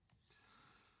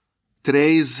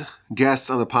Today's guests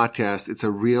on the podcast, it's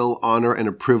a real honor and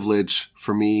a privilege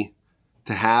for me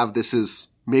to have. This is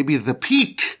maybe the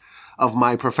peak of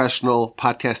my professional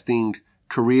podcasting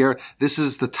career. This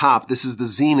is the top. This is the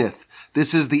zenith.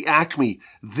 This is the acme.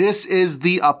 This is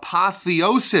the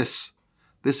apotheosis.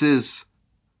 This is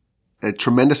a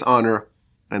tremendous honor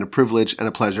and a privilege and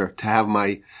a pleasure to have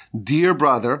my dear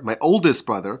brother, my oldest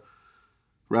brother,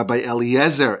 Rabbi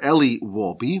Eliezer, Eli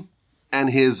Wolbe,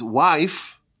 and his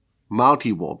wife,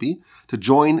 Malky Wolbe, to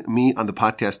join me on the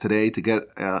podcast today to get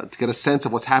a sense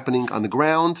of what's happening on the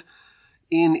ground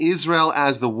in Israel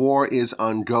as the war is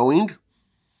ongoing.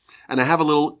 And I have a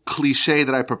little cliche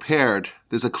that I prepared.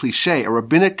 There's a cliche, a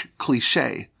rabbinic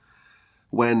cliche.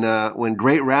 When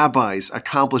great rabbis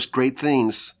accomplish great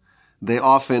things, they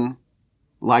often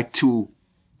like to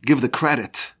give the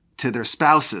credit to their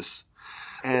spouses.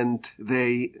 And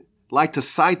they like to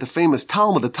cite the famous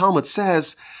Talmud. The Talmud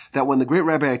says that when the great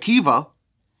Rabbi Akiva,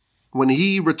 when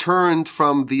he returned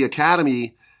from the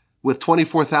academy with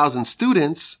 24,000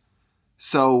 students,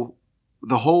 so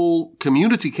the whole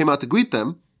community came out to greet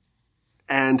them,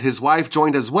 and his wife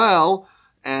joined as well,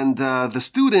 and the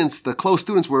students, the close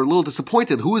students, were a little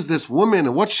disappointed. Who is this woman,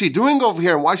 and what's she doing over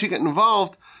here, and why is she getting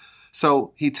involved?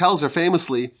 So he tells her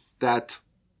famously that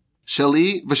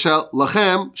Sheli v'shel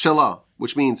lachem shelah,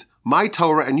 which means my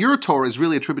Torah and your Torah is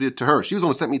really attributed to her. She was the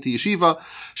one who sent me to yeshiva.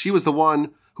 She was the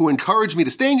one who encouraged me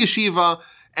to stay in yeshiva,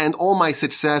 and all my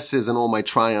successes and all my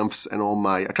triumphs and all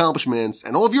my accomplishments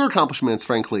and all of your accomplishments,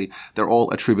 frankly, they're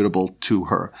all attributable to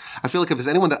her. I feel like if there's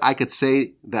anyone that I could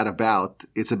say that about,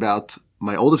 it's about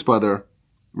my oldest brother,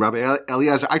 Rabbi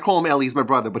Eliezer. I call him Eli, he's my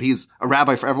brother, but he's a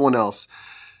rabbi for everyone else.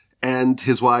 And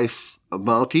his wife,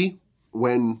 Malky.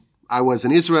 When I was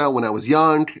in Israel, when I was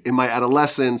young, in my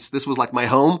adolescence, this was like my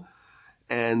home.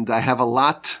 And I have a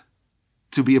lot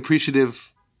to be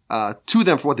appreciative to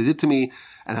them for what they did to me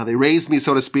and how they raised me,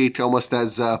 so to speak, almost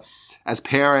as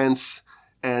parents.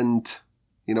 And,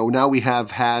 now we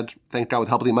have had, thank God with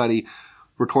help of the Almighty,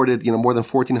 recorded, more than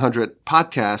 1,400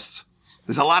 podcasts.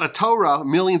 There's a lot of Torah,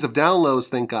 millions of downloads,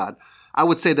 thank God. I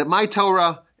would say that my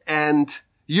Torah and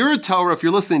your Torah, if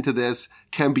you're listening to this,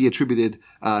 can be attributed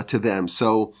to them.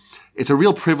 So it's a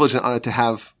real privilege and honor to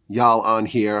have y'all on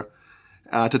here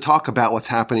to talk about what's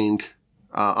happening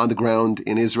on the ground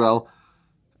in Israel.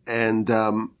 And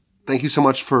thank you so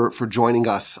much for joining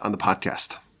us on the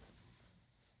podcast.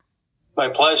 My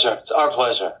pleasure. It's our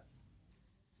pleasure.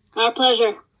 Our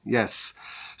pleasure. Yes.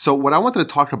 So what I wanted to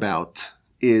talk about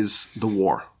is the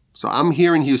war. So I'm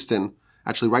here in Houston.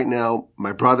 Actually, right now,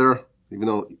 my brother, even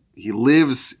though he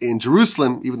lives in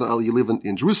Jerusalem, even though you live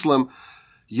in Jerusalem,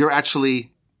 you're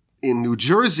actually in New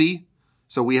Jersey.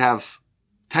 So we have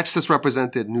Texas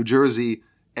represented, New Jersey,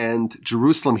 and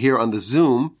Jerusalem here on the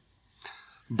Zoom.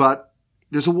 But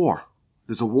there's a war.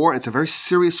 There's a war. It's a very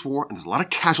serious war, and there's a lot of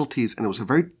casualties, and it was a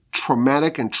very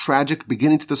traumatic and tragic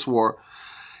beginning to this war.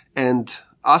 And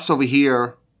us over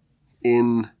here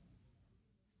in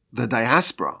the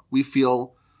diaspora, we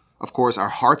feel, of course, our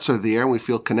hearts are there, and we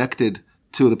feel connected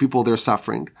to the people that are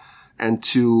suffering and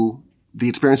to the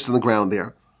experiences on the ground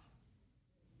there.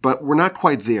 But we're not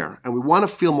quite there. And we want to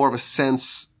feel more of a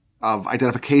sense of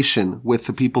identification with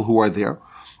the people who are there.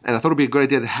 And I thought it would be a good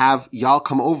idea to have y'all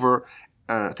come over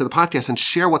to the podcast and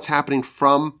share what's happening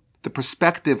from the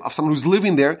perspective of someone who's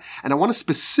living there. And I want to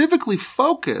specifically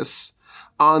focus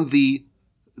on the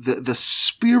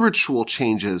spiritual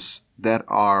changes that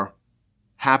are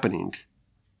happening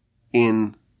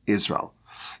in Israel.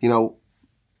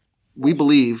 We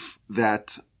believe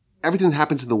that everything that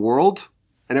happens in the world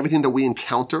and everything that we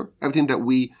encounter, everything that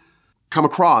we come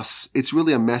across, it's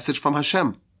really a message from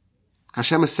Hashem.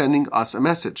 Hashem is sending us a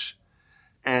message.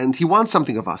 And he wants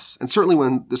something of us. And certainly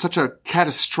when there's such a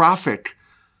catastrophic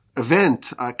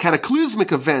event, a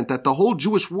cataclysmic event that the whole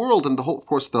Jewish world and all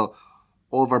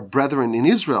of our brethren in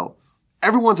Israel,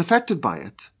 everyone's affected by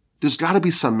it. There's got to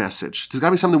be some message. There's got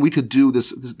to be something we could do.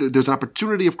 There's an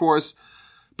opportunity, of course,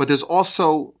 but there's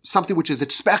also something which is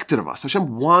expected of us.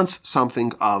 Hashem wants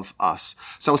something of us.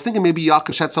 So I was thinking maybe y'all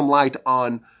could shed some light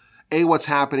on A, what's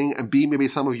happening, and B, maybe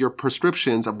some of your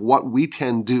prescriptions of what we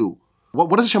can do. What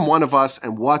does Hashem want of us,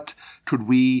 and what could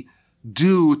we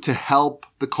do to help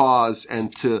the cause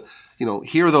and to,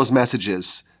 hear those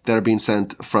messages that are being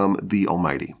sent from the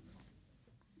Almighty?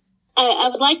 I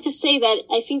would like to say that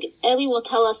I think Eli will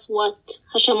tell us what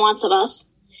Hashem wants of us,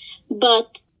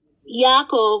 but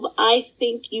Yaakov, I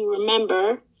think you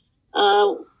remember,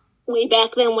 way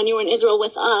back then when you were in Israel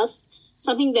with us,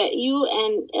 something that you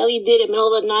and Eli did in the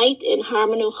middle of the night in Har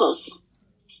Menuchos.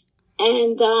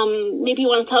 And maybe you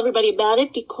want to tell everybody about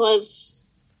it, because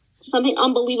something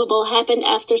unbelievable happened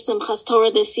after Simchas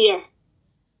Torah this year,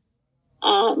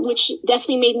 which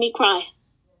definitely made me cry.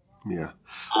 Yeah.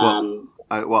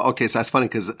 Well, okay. So that's funny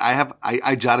because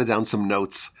I jotted down some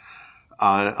notes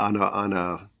on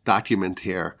a document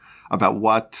here about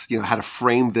what, how to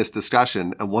frame this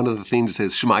discussion. And one of the things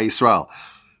is Shema Yisrael,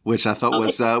 which I thought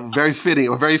was very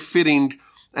fitting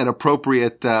and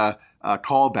appropriate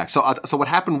callback. So what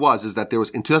happened is that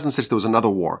in 2006 there was another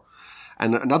war,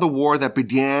 and another war that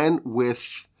began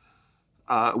with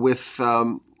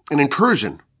an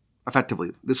incursion.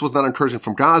 Effectively, this was not an incursion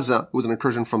from Gaza; it was an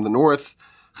incursion from the north.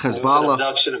 Hezbollah. It was an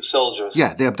abduction of soldiers.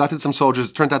 Yeah, they abducted some soldiers.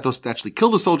 It turned out those actually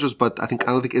killed the soldiers, but I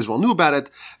don't think Israel knew about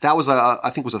it. That was I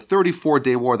think it was a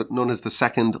 34-day war known as the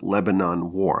Second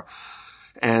Lebanon War.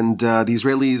 And the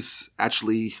Israelis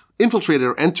actually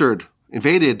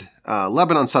invaded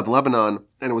Lebanon, southern Lebanon,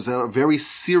 and it was a very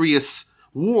serious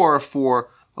war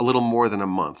for a little more than a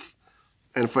month.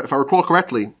 And if I recall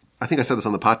correctly, I think I said this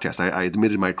on the podcast, I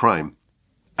admitted my crime.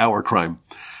 Our crime.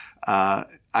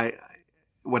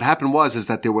 What happened is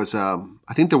that there was a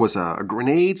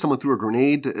grenade. Someone threw a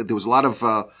grenade. There was a lot of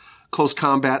close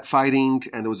combat fighting,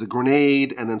 and there was a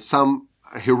grenade, and then some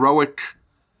heroic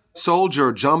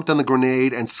soldier jumped on the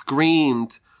grenade and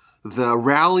screamed the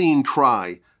rallying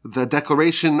cry, the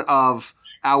declaration of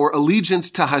our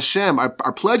allegiance to Hashem,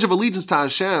 our pledge of allegiance to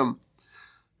Hashem,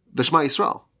 the Shema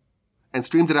Yisrael, and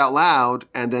screamed it out loud,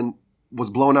 and then was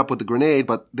blown up with the grenade,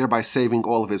 but thereby saving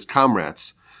all of his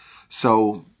comrades.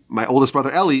 So my oldest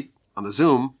brother Eli, on the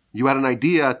Zoom, you had an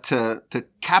idea to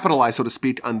capitalize, so to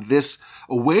speak, on this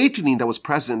awakening that was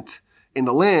present in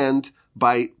the land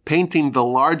by painting the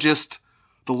largest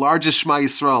Shema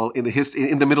Yisrael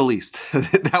in the Middle East.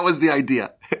 That was the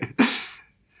idea.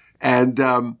 And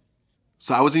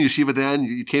so I was in yeshiva then.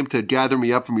 You came to gather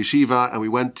me up from yeshiva, and we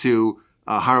went to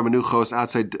Har HaMenuchos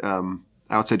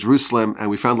outside Jerusalem, and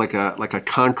we found like a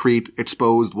concrete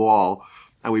exposed wall,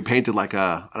 and we painted like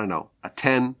a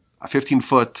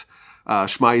 15-foot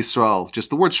Shema Yisrael, just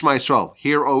the word Shema Yisrael,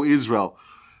 Hear, O Israel,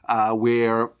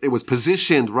 where it was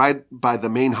positioned right by the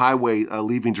main highway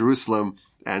leaving Jerusalem,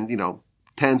 and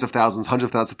tens of thousands, hundreds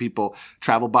of thousands of people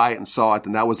traveled by it and saw it,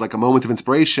 and that was like a moment of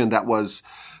inspiration. That was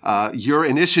your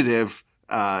initiative,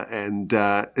 and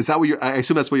is that what I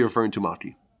assume that's what you're referring to,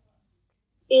 Malky?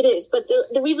 It is, but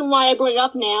the reason why I brought it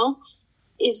up now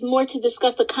is more to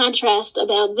discuss the contrast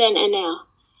about then and now.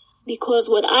 Because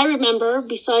what I remember,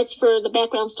 besides for the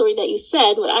background story that you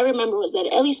said, what I remember was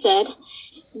that Eli said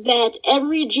that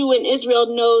every Jew in Israel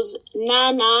knows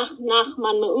Na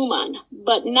Nachman Me'uman,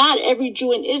 but not every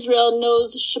Jew in Israel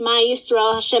knows Shema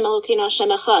Yisrael Hashem Elokeinu Hashem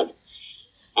Echad.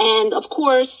 And of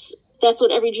course, that's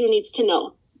what every Jew needs to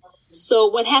know. So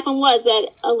what happened was that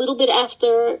a little bit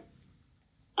after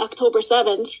October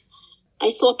 7th, I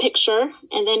saw a picture,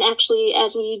 and then actually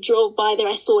as we drove by there,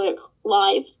 I saw it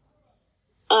live.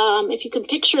 If you can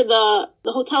picture the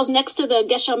hotels next to the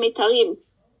Gesher Meitarim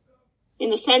in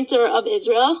the center of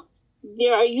Israel,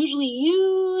 there are usually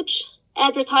huge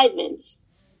advertisements.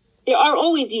 There are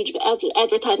always huge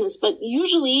advertisements, but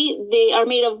usually they are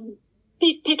made of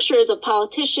big pictures of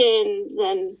politicians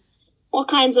and all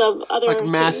kinds of other like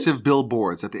massive things.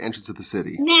 Billboards at the entrance of the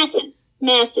city.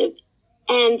 Massive.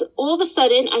 And all of a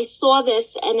sudden I saw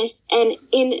this, and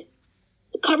in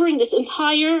covering this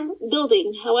entire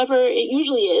building, however it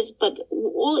usually is, but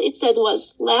all it said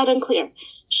was loud and clear,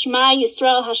 Shema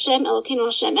Yisrael Hashem Elokeinu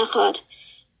Hashem Echad.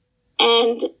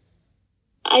 And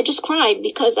I just cried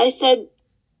because I said,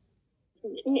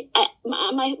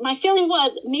 my feeling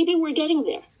was maybe we're getting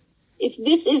there. If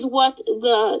this is what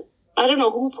I don't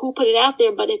know who put it out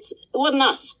there, but it wasn't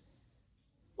us.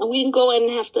 And we didn't go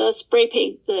and have to spray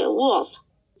paint the walls.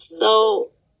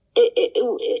 So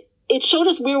it showed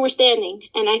us where we're standing.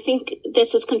 And I think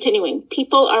this is continuing.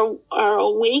 People are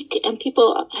awake, and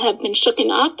people have been shooken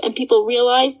up, and people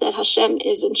realize that Hashem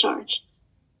is in charge.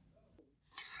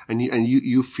 And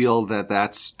you feel that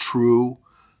that's true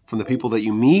from the people that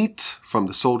you meet, from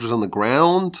the soldiers on the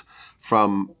ground,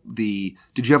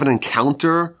 did you have an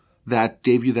encounter that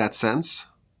gave you that sense?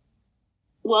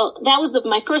 Well, that was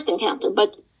my first encounter,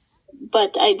 but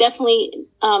I definitely,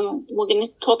 we're going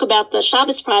to talk about the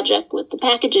Shabbos project with the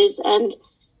packages, and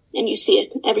you see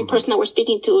it. Every person that we're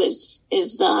speaking to is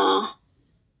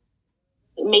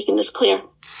making this clear.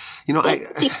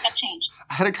 Things have changed.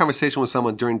 I had a conversation with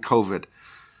someone during COVID,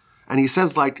 and he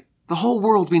says, like, the whole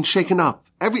world's been shaken up.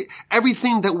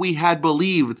 Everything that we had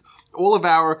believed, all of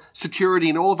our security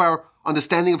and all of our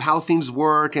understanding of how things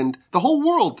work, and the whole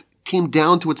world came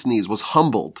down to its knees, was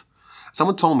humbled.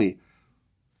 Someone told me,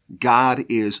 God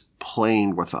is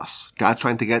playing with us. God's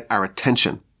trying to get our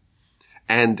attention.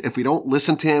 And if we don't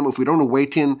listen to him, if we don't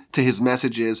awaken to his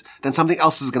messages, then something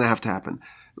else is going to have to happen.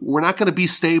 We're not going to be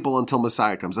stable until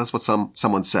Messiah comes. That's what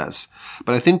someone says.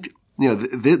 But I think,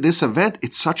 this event,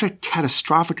 it's such a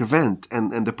catastrophic event,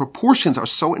 and the proportions are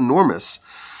so enormous.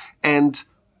 And,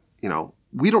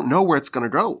 we don't know where it's going to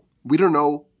go. We don't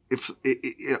know if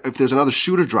there's another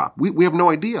shoe to drop. We have no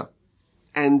idea.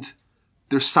 And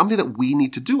there's something that we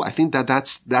need to do. I think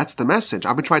that's the message.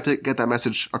 I've been trying to get that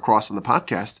message across on the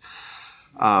podcast.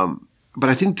 But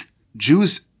I think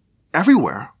Jews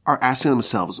everywhere are asking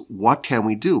themselves, what can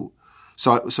we do?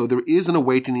 So there is an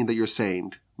awakening that you're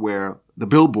saying where the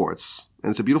billboards,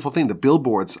 and it's a beautiful thing, the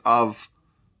billboards of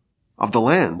the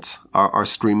land are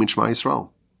screaming Shema Yisrael.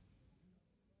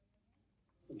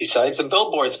 Besides the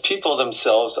billboards, people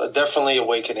themselves are definitely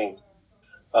awakening.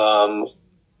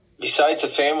 Besides the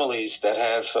families that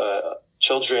have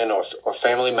children or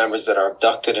family members that are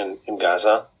abducted in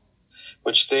Gaza,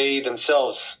 which they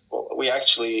themselves,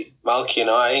 Malky and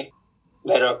I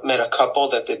met a couple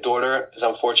that their daughter is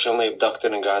unfortunately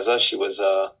abducted in Gaza. She was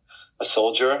a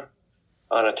soldier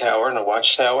on a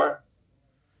watchtower.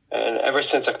 And ever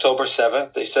since October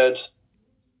 7th, they said,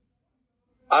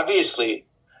 obviously,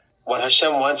 what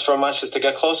Hashem wants from us is to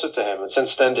get closer to Him. And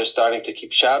since then, they're starting to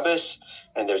keep Shabbos,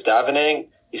 and they're davening.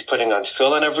 He's putting on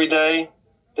tefillin every day.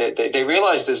 They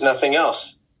realize there's nothing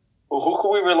else. Well, who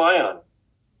can we rely on?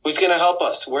 Who's going to help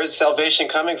us? Where's salvation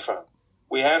coming from?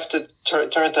 We have to turn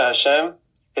to Hashem.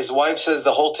 His wife says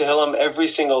the whole Tehillim every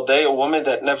single day, a woman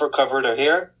that never covered her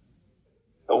hair,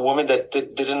 a woman that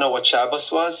didn't know what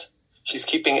Shabbos was. She's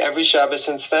keeping every Shabbos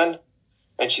since then,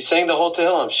 and she's saying the whole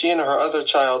Tehillim. She and her other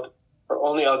child, her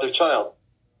only other child.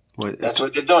 Wait, that's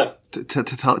what they're doing.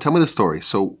 Tell me the story.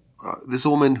 So this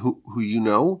woman who you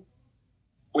know?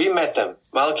 We met them.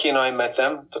 Malky and I met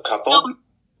them, the couple. No,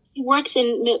 she works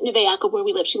in Neve Yaakov where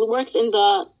we live. She works in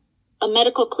a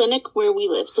medical clinic where we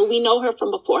live. So we know her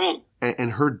from beforehand.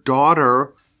 And her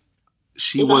daughter,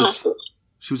 she was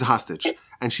a hostage.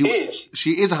 And she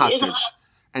is a hostage.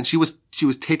 And she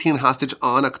was taken hostage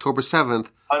on October 7th.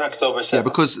 On October 7th. Yeah,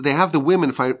 because they have the women,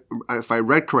 if I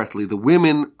read correctly, the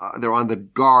women, they're on the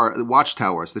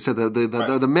watchtowers. They said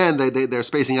the men, they're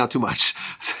spacing out too much.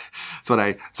 That's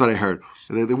what I heard.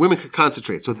 The women could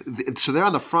concentrate. So they're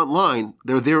on the front line.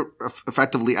 They're there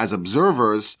effectively as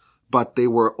observers, but they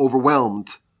were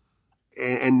overwhelmed.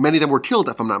 And many of them were killed,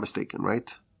 if I'm not mistaken,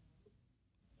 right?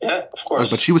 Yeah, of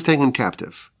course. But she was taken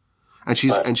captive. And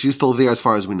she's still there as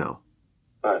far as we know.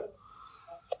 Right.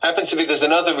 Happens to be there's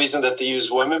another reason that they use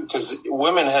women, because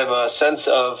women have a sense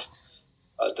of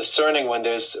discerning when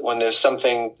there's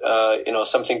something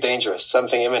something dangerous,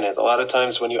 something imminent. A lot of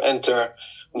times when you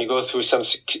go through some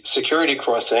security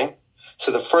crossing,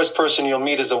 so the first person you'll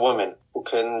meet is a woman who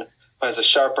has a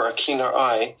sharper, a keener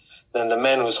eye than the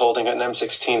man who's holding an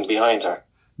M16 behind her.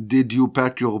 Did you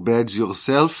pack your bags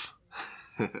yourself?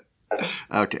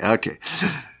 Okay.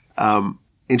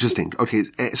 Interesting. Okay,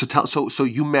 so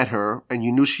you met her and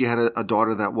you knew she had a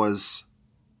daughter that was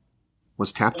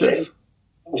captive.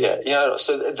 Yeah.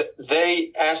 So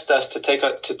they asked us to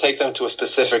take them to a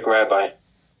specific rabbi,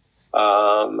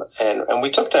 and we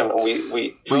took them and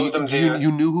we drove them there.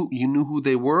 You knew who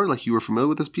they were? Like you were familiar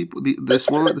with this people, this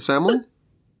woman, this family?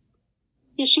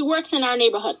 Yeah, she works in our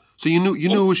neighborhood. So you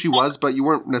knew who she was, but you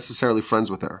weren't necessarily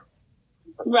friends with her.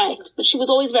 Right. But she was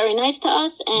always very nice to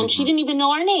us, and she didn't even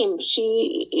know our name.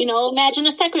 She, imagine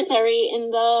a secretary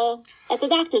at the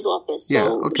doctor's office. Yeah,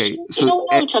 so okay. We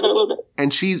don't know each other a little bit.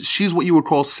 And she's what you would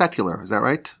call secular, is that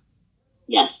right?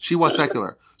 Yes. She was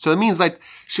secular. So that means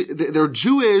they're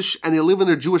Jewish, and they live in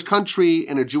a Jewish country,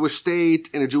 in a Jewish state,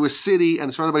 in a Jewish city, and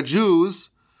they're surrounded by Jews,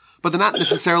 but they're not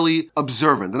necessarily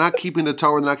observant. They're not keeping the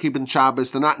Torah, they're not keeping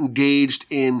Shabbos, they're not engaged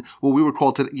in what we would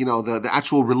call the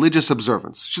actual religious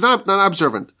observance. She's not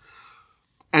observant.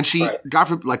 And she, God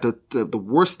forbid, the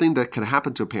worst thing that can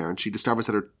happen to a parent, she discovers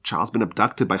that her child's been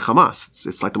abducted by Hamas.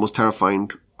 It's like the most terrifying,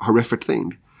 horrific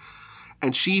thing.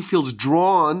 And she feels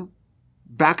drawn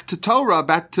back to Torah,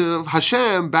 back to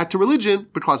Hashem, back to religion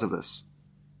because of this.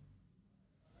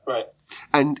 Right.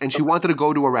 And she wanted to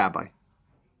go to a rabbi.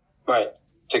 Right.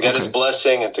 To get his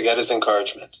blessing and to get his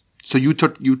encouragement. So you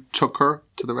took her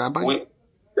to the rabbi?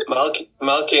 Malky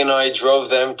and I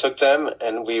took them,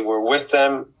 and we were with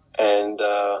them. And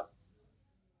the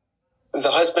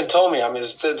husband told me,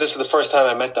 this is the first time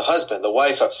I met the husband. The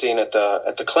wife I've seen at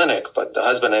the clinic, but the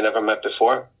husband I never met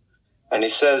before. And he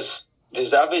says,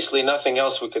 there's obviously nothing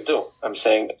else we could do. I'm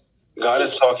saying God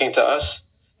is talking to us,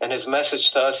 and his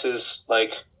message to us is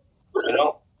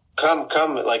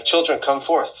come, like children, come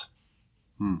forth.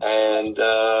 And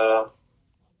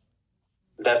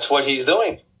that's what he's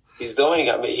doing. he's doing.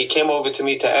 I mean, he came over to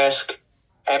me to ask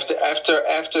after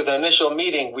the initial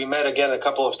meeting. We met again a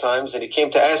couple of times, and he came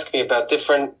to ask me about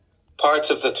different parts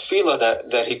of the tefillah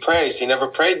that he prays. He never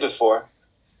prayed before.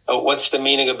 What's the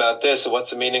meaning about this? Or what's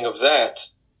the meaning of that?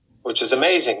 Which is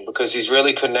amazing because he's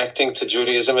really connecting to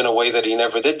Judaism in a way that he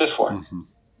never did before. Mm-hmm.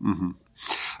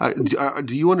 Mm-hmm.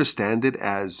 Do you understand it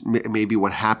as maybe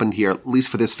what happened here, at least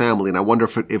for this family? And I wonder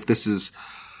if this is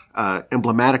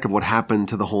emblematic of what happened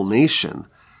to the whole nation,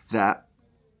 that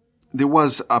there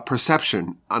was a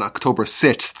perception on October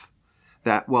 6th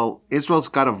that, well, Israel's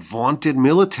got a vaunted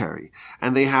military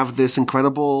and they have this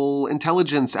incredible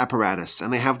intelligence apparatus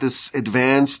and they have this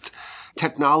advanced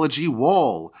technology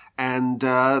wall and,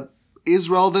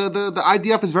 Israel, the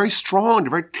IDF is very strong,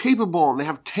 they're very capable and they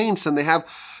have tanks and they have,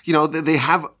 they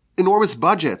have enormous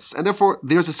budgets and therefore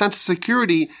there's a sense of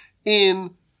security in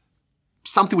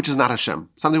something which is not Hashem,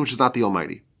 something which is not the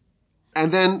Almighty.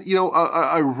 And then,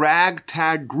 a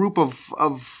ragtag group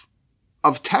of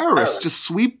terrorists just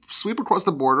sweep across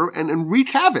the border and wreak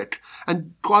havoc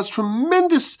and cause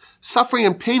tremendous suffering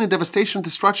and pain and devastation,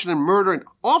 destruction and murder and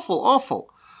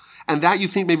awful. And that you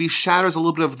think maybe shatters a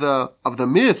little bit of the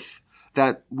myth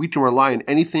that we can rely on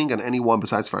anything and anyone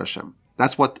besides for Hashem.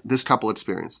 That's what this couple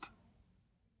experienced.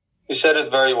 You said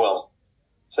it very well.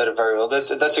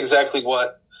 That's exactly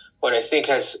what I think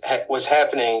was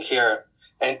happening here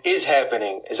and is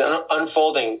happening, is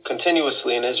unfolding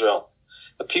continuously in Israel.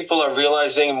 The people are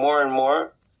realizing more and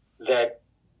more that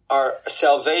our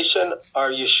salvation, our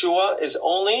Yeshua, is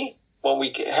only when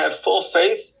we have full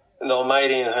faith in the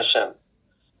Almighty and Hashem.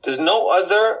 There's no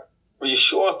other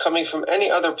Yeshua coming from any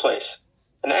other place.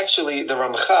 And actually, the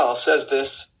Ramchal says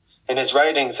this in his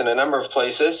writings in a number of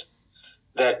places,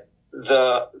 that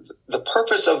the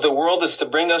purpose of the world is to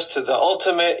bring us to the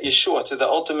ultimate Yeshua, to the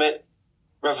ultimate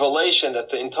revelation that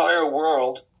the entire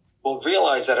world will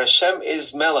realize that Hashem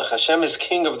is Melech, Hashem is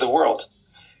King of the world.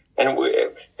 And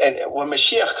when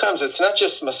Mashiach comes, it's not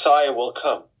just Messiah will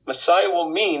come. Messiah will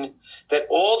mean that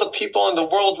all the people in the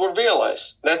world will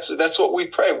realize. That's what we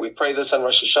pray. We pray this on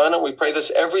Rosh Hashanah. We pray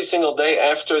this every single day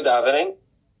after davening.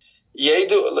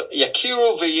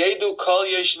 Yakiru v'yedu kol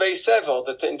yeshvei sevel,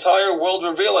 that the entire world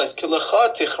will realize,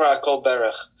 Kilecha tichra kol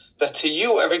berech, that to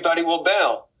you everybody will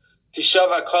bow.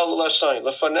 Tishava kol lashayin,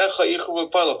 lefanecha yichru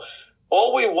v'palo.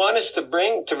 All we want is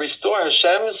to restore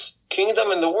Hashem's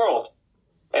kingdom in the world.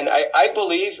 And I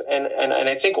believe, and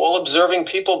I think all observing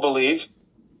people believe,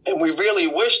 and we really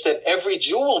wish that every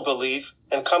Jew will believe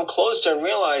and come closer and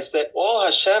realize that all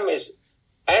Hashem is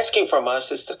asking from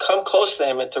us is to come close to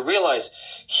Him and to realize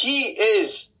He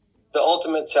is the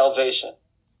ultimate salvation.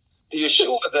 The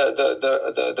Yeshua,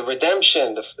 the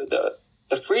redemption,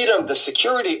 the freedom, the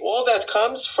security, all that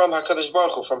comes from HaKadosh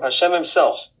Baruch Hu, from Hashem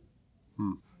Himself.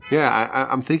 Yeah,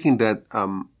 I'm thinking that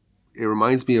it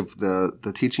reminds me of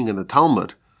the teaching in the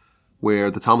Talmud,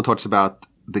 where the Talmud talks about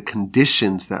the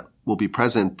conditions that will be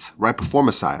present right before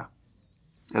Messiah.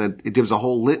 And it gives a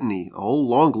whole litany, a whole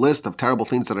long list of terrible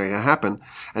things that are going to happen.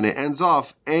 And it ends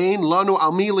off, Ein lanu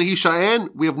al mi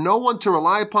lehisha'en. We have no one to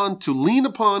rely upon, to lean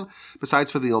upon, besides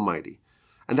for the Almighty.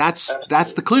 And that's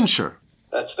the clincher.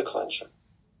 That's the clincher.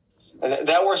 And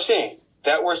that we're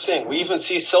seeing. We even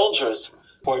see soldiers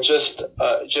who are just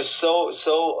so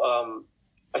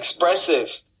expressive.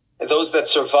 And those that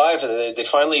survive, and they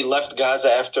finally left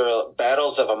Gaza after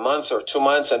battles of a month or 2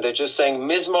 months, and they're just saying,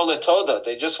 Mizmor Letoda.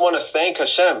 They just want to thank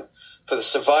Hashem for the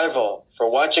survival,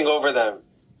 for watching over them,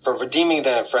 for redeeming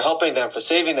them, for helping them, for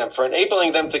saving them, for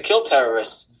enabling them to kill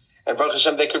terrorists. And Baruch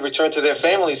Hashem, they could return to their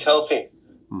families healthy.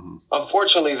 Mm-hmm.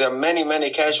 Unfortunately, there are many,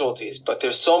 many casualties, but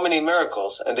there's so many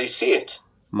miracles, and they see it.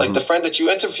 Mm-hmm. Like the friend that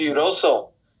you interviewed also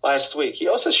last week, he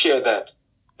also shared that.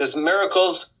 There's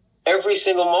miracles every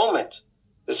single moment.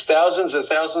 There's thousands and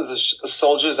thousands of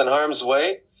soldiers in harm's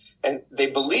way, and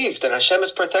they believe that Hashem is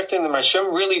protecting them.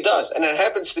 Hashem really does. And it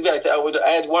happens to be, I would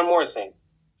add one more thing,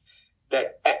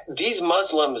 that these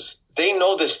Muslims, they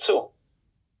know this too.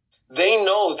 They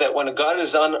know that when God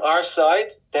is on our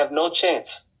side, they have no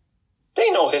chance.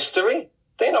 They know history.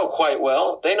 They know quite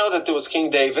well. They know that there was King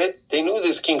David. They knew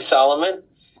there's King Solomon.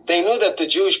 They knew that the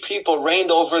Jewish people reigned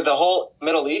over the whole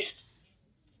Middle East.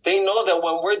 They know that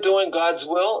when we're doing God's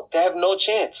will, they have no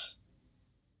chance.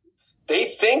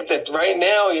 They think that right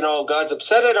now, God's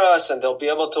upset at us and they'll be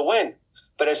able to win.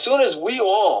 But as soon as we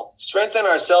all strengthen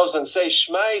ourselves and say,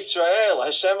 Shema Yisrael,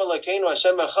 Hashem Elokeinu,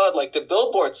 Hashem Echad, like the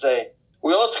billboards say,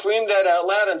 we all scream that out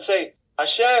loud and say,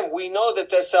 Hashem, we know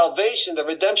that the salvation, the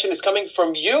redemption is coming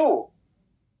from you.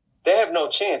 They have no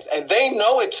chance. And they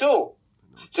know it too.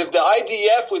 So if the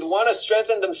IDF would want to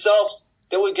strengthen themselves,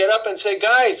 they would get up and say,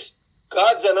 guys,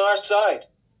 God's on our side.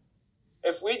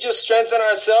 If we just strengthen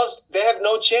ourselves, they have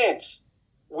no chance.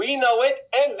 We know it,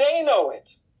 and they know it.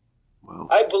 Wow.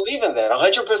 I believe in that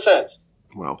 100%.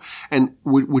 Wow. And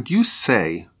would you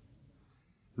say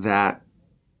that,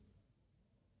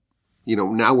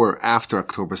 now we're after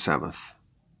October 7th,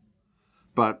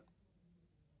 but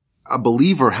a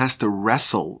believer has to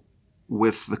wrestle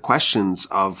with the questions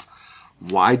of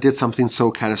why did something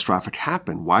so catastrophic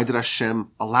happen? Why did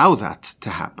Hashem allow that to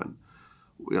happen?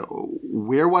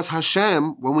 Where was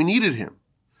Hashem when we needed him?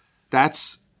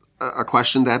 That's a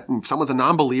question that if someone's a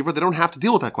non-believer, they don't have to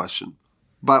deal with that question.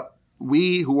 But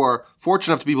we who are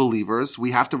fortunate enough to be believers,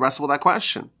 we have to wrestle with that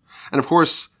question. And of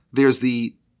course, there's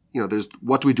there's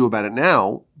what do we do about it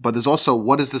now, but there's also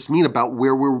what does this mean about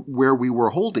where we were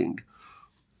holding?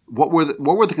 What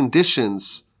were the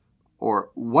conditions, or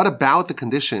what about the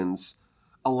conditions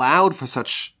allowed for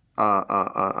such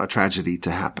a tragedy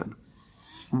to happen?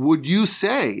 Would you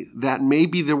say that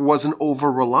maybe there was an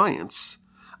over-reliance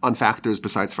on factors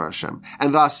besides for Hashem,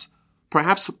 and thus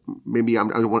perhaps maybe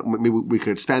we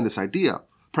could expand this idea.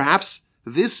 Perhaps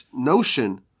this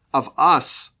notion of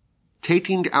us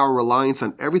taking our reliance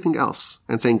on everything else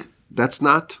and saying that's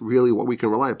not really what we can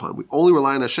rely upon. We only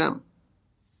rely on Hashem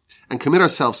and commit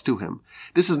ourselves to him.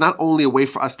 This is not only a way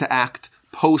for us to act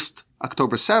post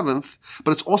October 7th,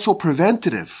 but it's also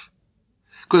preventative.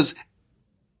 Because,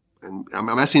 and I'm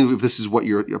asking you if this is what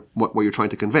you're trying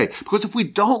to convey. Because if we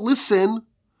don't listen,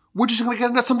 we're just going to get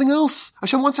into something else.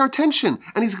 Hashem wants our attention,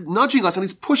 and he's nudging us, and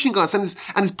he's pushing us, and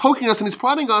he's poking us, and he's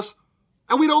prodding us,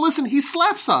 and we don't listen. He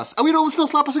slaps us, and we don't listen, he'll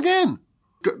slap us again.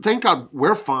 Thank God,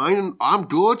 we're fine, and I'm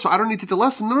good, so I don't need to take the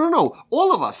lesson. No.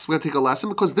 All of us, we have to take a lesson,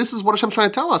 because this is what Hashem's trying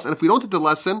to tell us. And if we don't take the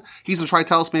lesson, he's going to try to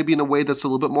tell us maybe in a way that's a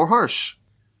little bit more harsh.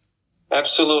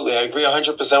 Absolutely. I agree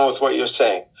 100% with what you're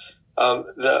saying.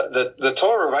 The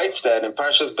Torah writes that in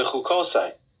Parshas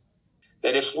Bechukosai,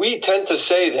 that if we tend to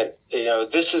say that,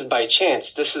 this is by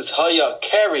chance, this is Haya,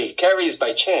 carries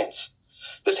by chance,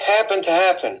 this happened to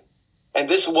happen, and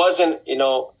this wasn't,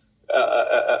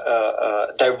 a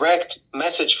direct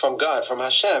message from God, from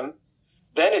Hashem,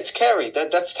 then it's carry.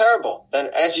 That's terrible. Then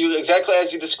exactly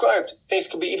as you described, things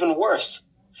could be even worse.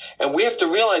 And we have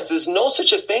to realize there's no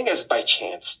such a thing as by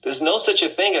chance. There's no such a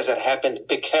thing as it happened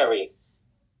carry.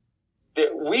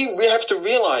 We have to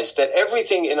realize that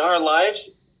everything in our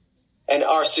lives and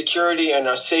our security and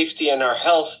our safety and our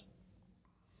health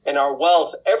and our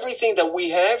wealth, everything that we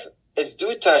have is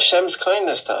due to Hashem's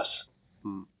kindness to us.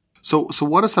 So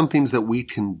what are some things that we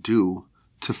can do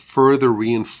to further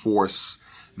reinforce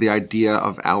the idea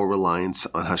of our reliance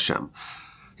on Hashem?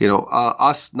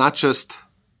 Us not just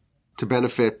to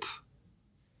benefit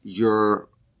your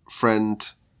friend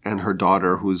and her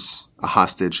daughter who's a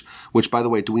hostage, which, by the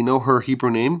way, do we know her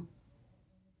Hebrew name?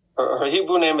 Her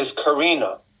Hebrew name is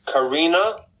Karina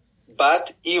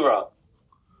bat Ira.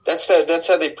 That's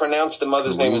how they pronounce the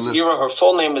mother's name is Ira. Her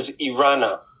full name is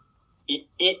Irana.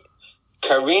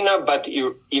 Karina bat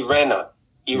Irena.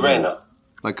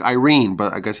 Like Irene,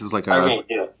 but I guess it's like Irene,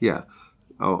 yeah.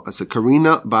 Oh, it's a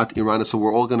Karina bat Irana. So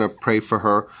we're all going to pray for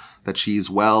her that she's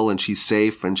well and she's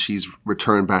safe and she's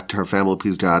returned back to her family,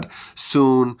 please God,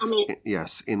 soon. Amen.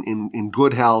 Yes, in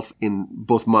good health, in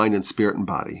both mind and spirit and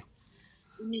body.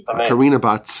 Amen. Karina.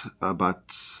 But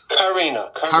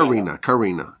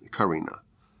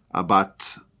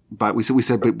we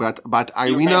said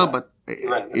Irina, but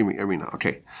Irina.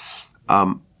 Okay.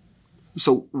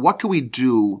 So what can we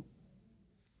do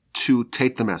to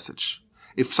take the message?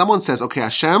 If someone says, okay,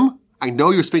 Hashem, I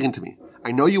know you're speaking to me.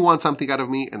 I know you want something out of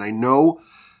me, and I know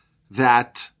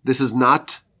that this is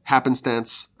not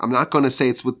happenstance. I'm not going to say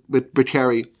it's with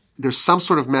Carrie. There's some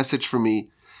sort of message for me,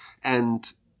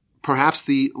 and perhaps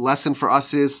the lesson for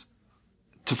us is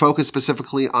to focus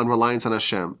specifically on reliance on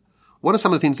Hashem. What are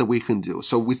some of the things that we can do?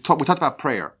 So we talked about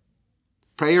prayer.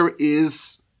 Prayer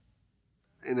is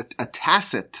a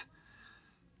tacit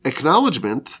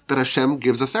acknowledgement that Hashem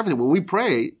gives us everything. When we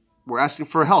pray, we're asking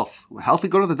for health. Healthy,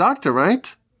 go to the doctor,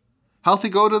 right? Healthy,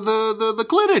 go to the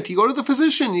clinic. You go to the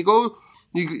physician. You go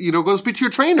speak to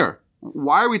your trainer.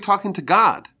 Why are we talking to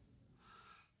God?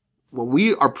 When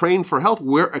we are praying for health,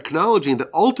 we're acknowledging that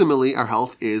ultimately our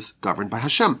health is governed by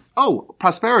Hashem. Oh,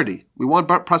 prosperity. We want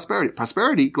prosperity.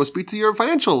 Prosperity, go speak to your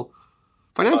financial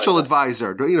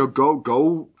advisor.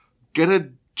 Go get a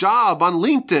job on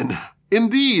LinkedIn.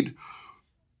 Indeed.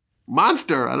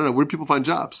 Monster. I don't know. Where do people find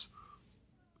jobs?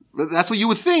 That's what you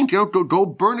would think. Go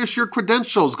burnish your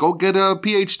credentials. Go get a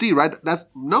PhD, right?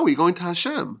 You're going to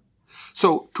Hashem.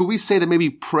 So could we say that maybe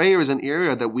prayer is an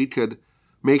area that we could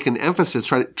make an emphasis,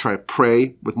 try to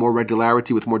pray with more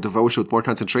regularity, with more devotion, with more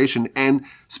concentration, and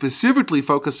specifically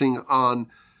focusing on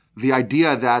the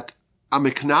idea that I'm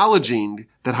acknowledging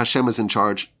that Hashem is in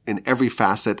charge in every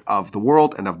facet of the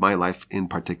world and of my life in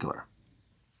particular.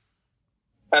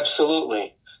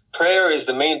 Absolutely. Prayer is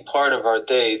the main part of our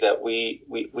day that we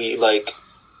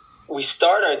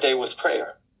start our day with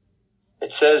prayer.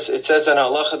 It says in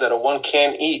halacha that one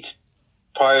can't eat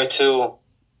prior to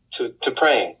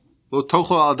praying. Lo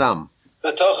tochel al adam.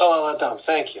 Lo tochel al adam.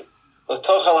 Thank you. Lo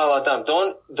tochel al adam.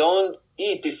 Don't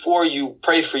eat before you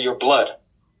pray for your blood,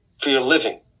 for your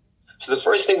living. So the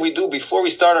first thing we do before we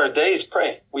start our day is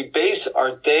pray. We base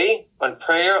our day on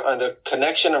prayer, on the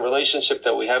connection and relationship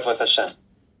that we have with Hashem.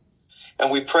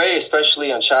 And we pray,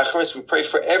 especially on Shacharis, we pray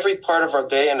for every part of our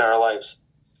day and our lives.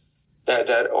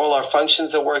 That all our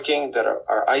functions are working, that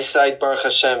our eyesight, Baruch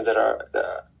Hashem, that our...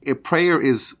 prayer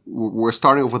is, we're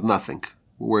starting off with nothing.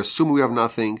 We're assuming we have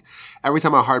nothing. Every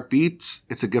time our heart beats,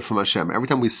 it's a gift from Hashem. Every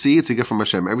time we see, it's a gift from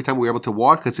Hashem. Every time we're able to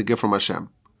walk, it's a gift from Hashem.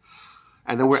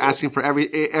 And then we're asking for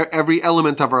every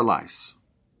element of our lives.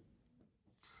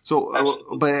 So,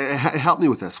 but help me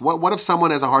with this. What if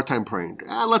someone has a hard time praying?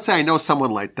 Let's say I know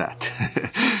someone like that.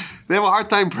 They have a hard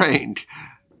time praying.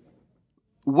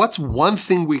 What's one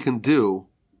thing we can do?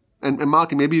 And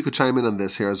Malky, maybe you could chime in on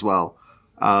this here as well,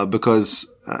 because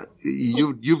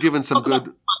you've given some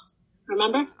good.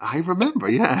 Remember? I remember.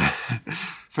 Yeah.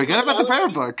 Forget about the prayer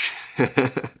book.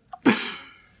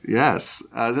 Yes.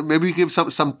 Maybe you give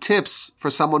some tips for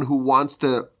someone who wants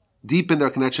to deepen their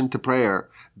connection to prayer,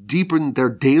 deepen their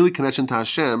daily connection to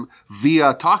Hashem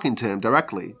via talking to Him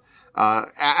directly,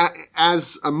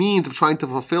 as a means of trying to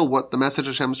fulfill what the message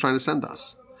Hashem is trying to send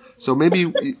us. So maybe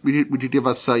would you give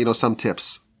us some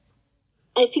tips?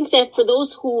 I think that for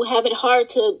those who have it hard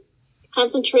to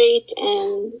concentrate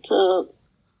and to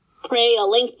pray a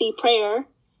lengthy prayer,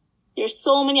 there's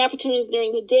so many opportunities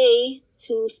during the day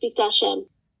to speak to Hashem.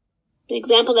 An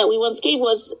example that we once gave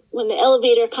was when the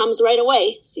elevator comes right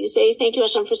away. So you say, thank you,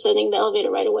 Hashem, for sending the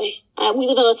elevator right away. We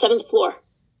live on the 7th floor,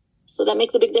 so that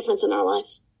makes a big difference in our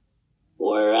lives.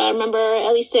 Or I remember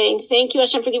Ellie saying, thank you,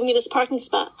 Hashem, for giving me this parking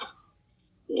spot,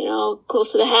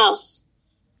 close to the house.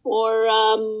 Or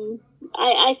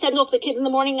I send off the kids in the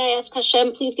morning. I ask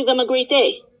Hashem, please give them a great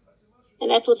day. And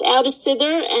that's without a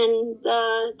siddur, and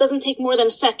it doesn't take more than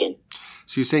a second.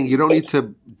 So you're saying you don't need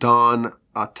to don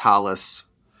a talis,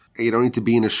 and you don't need to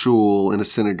be in a shul, in a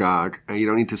synagogue, and you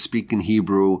don't need to speak in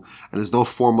Hebrew, and there's no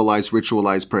formalized,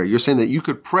 ritualized prayer. You're saying that you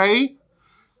could pray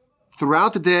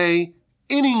throughout the day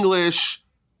in English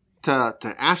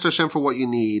to ask Hashem for what you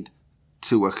need,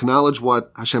 to acknowledge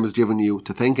what Hashem has given you,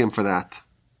 to thank Him for that.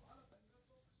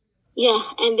 Yeah,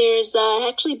 and there's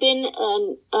actually been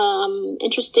an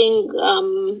interesting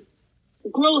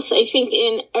growth, I think,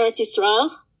 in Eretz Yisrael.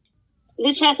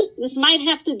 This might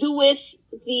have to do with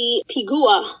the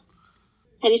pigua.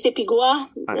 How do you say pigua?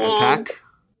 Attack?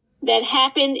 That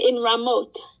happened in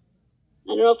Ramot.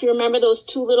 I don't know if you remember, those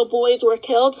 2 little boys were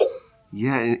killed.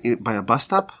 Yeah, by a bus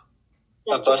stop?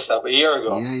 That's a bus stop a year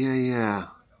ago. Yeah.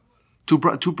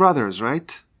 Two brothers,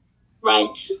 right?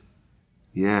 Right.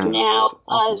 Yeah. Now,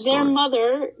 their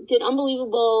mother did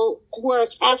unbelievable work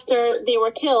after they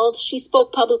were killed. She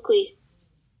spoke publicly.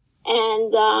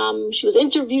 And she was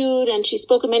interviewed, and she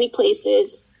spoke in many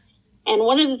places. And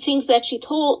one of the things that she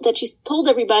told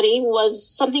everybody was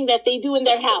something that they do in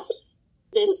their house.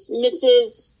 This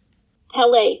Mrs.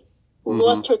 Pele, who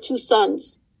lost her 2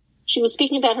 sons. She was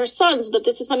speaking about her sons, but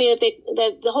this is something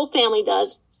that the whole family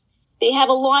does. They have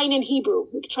a line in Hebrew.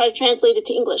 We could try to translate it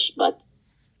to English, but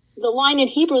the line in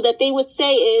Hebrew that they would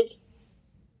say is,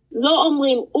 Lo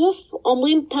omrim uf,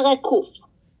 omrim perekuf.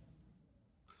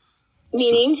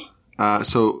 Meaning?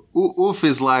 So oof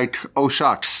is like, oh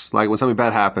shucks, like when something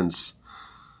bad happens.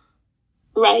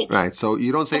 Right. Right. So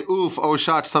you don't say oof, oh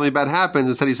shucks, something bad happens.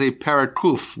 Instead you say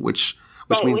perekuf, which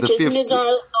means the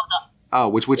 50th. Oh,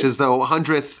 which is the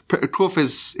 100th. Kuf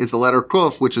is the letter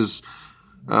kuf, which is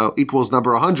equals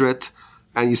number 100,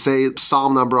 and you say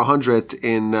Psalm number 100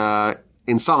 in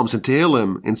Psalms, in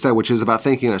Tehillim instead, which is about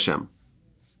thanking Hashem.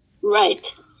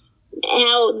 Right.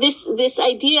 Now, this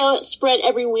idea spread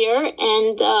everywhere,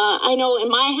 and I know in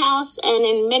my house and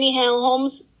in many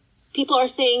homes, people are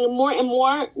saying more and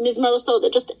more Mizmor Soda.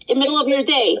 Just in the middle of your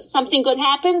day, something good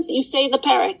happens, you say the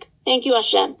parak. Thank you,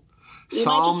 Hashem.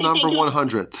 Psalm number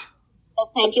 100.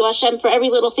 Thank you, Hashem, for every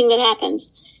little thing that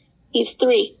happens. He's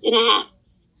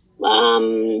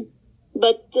 3.5.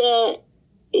 But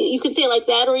you can say it like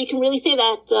that, or you can really say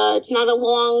that it's not a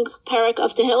long parak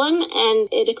of Tehillim, and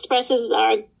it expresses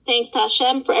our thanks to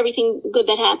Hashem for everything good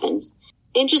that happens.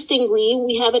 Interestingly,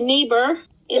 we have a neighbor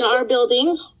in our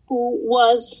building who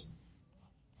was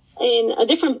in a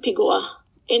different pigua.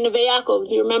 in Neve Yaakov.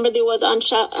 Do you remember there was on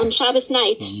Shabbos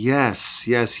night? Yes.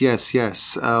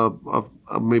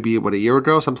 Maybe, a year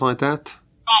ago, something like that?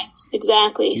 Right,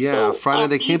 exactly. Yeah, so, Friday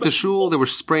they came to shul, they were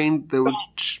spraying, they were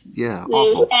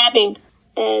were stabbing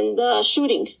and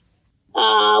shooting. It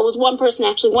was one person,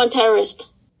 actually, one terrorist.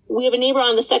 We have a neighbor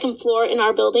on the second floor in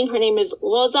our building. Her name is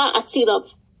Rosa Atzilov,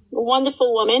 a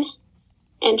wonderful woman.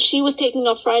 And she was taking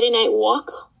a Friday night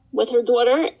walk with her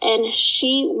daughter, and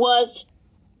she was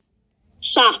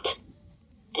shot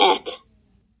at.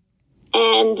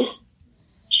 And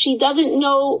she doesn't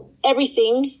know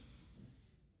everything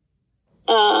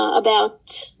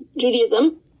about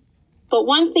Judaism, but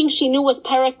one thing she knew was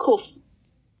Perek Kuf.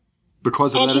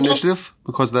 Because of that initiative?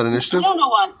 I don't know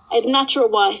why. I'm not sure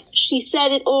why. She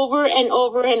said it over and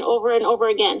over and over and over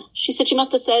again. She said she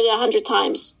must have said it 100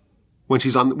 times. When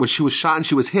she was shot and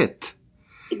she was hit.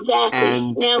 Exactly.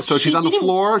 And now, so she's on the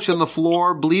floor? She's on the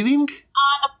floor bleeding? On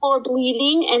the floor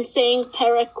bleeding and saying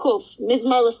Perek Kuf,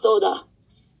 Mizmar Lasoda,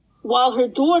 while her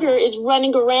daughter is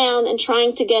running around and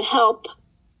trying to get help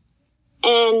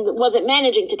and wasn't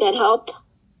managing to get help.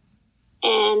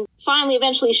 And finally,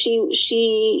 eventually,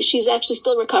 she's actually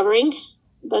still recovering,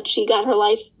 but she got her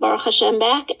life, Baruch Hashem,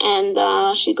 back,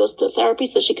 and she goes to therapy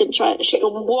so she can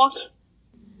walk.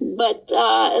 But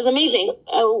it was amazing.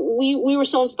 We were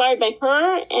so inspired by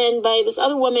her and by this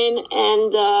other woman,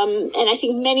 and I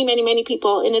think many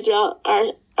people in Israel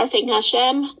are thanking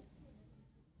Hashem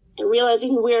and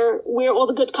realizing where all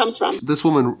the good comes from. This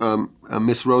woman,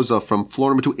 Miss Rosa from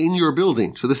Florida, in your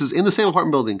building. So this is in the same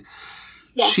apartment building.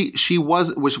 Yes.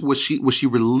 Was she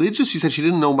religious? You said she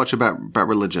didn't know much about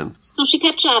religion. So she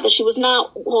kept Shabbos. She was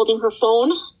not holding her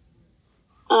phone.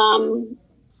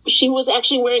 She was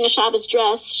actually wearing a Shabbos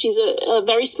dress. She's a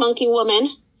very spunky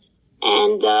woman.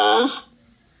 And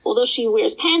although she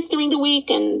wears pants during the week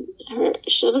and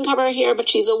she doesn't cover her hair, but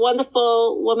she's a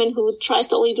wonderful woman who tries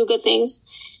to only do good things.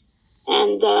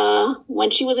 And when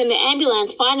she was in the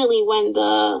ambulance, finally, when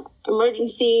the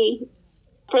emergency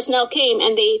personnel came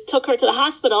and they took her to the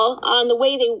hospital, on the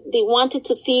way they wanted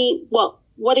to see what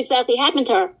exactly happened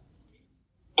to her.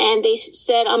 And they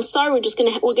said, "I'm sorry, we're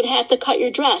gonna have to cut your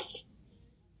dress."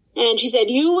 And she said,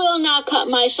 "You will not cut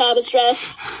my Shabbos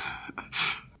dress."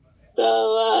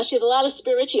 So she has a lot of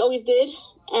spirit. She always did.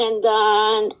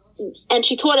 And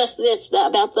she taught us this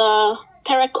about the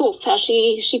Perek Kuf, how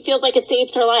she feels like it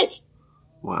saved her life.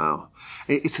 Wow.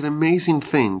 It's an amazing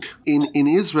thing. In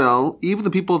Israel, even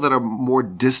the people that are more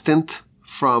distant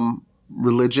from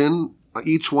religion,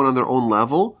 each one on their own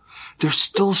level, they're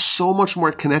still so much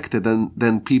more connected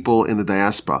than people in the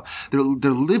diaspora. They're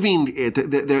living it.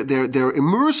 They're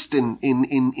immersed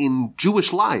in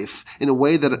Jewish life in a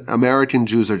way that American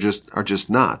Jews are just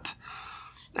not.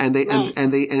 And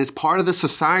it's part of the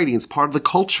society. It's part of the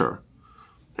culture.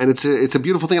 And it's a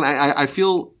beautiful thing. And I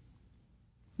feel,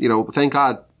 thank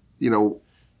God,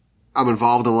 I'm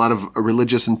involved in a lot of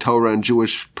religious and Torah and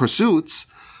Jewish pursuits,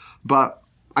 but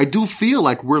I do feel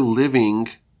like we're living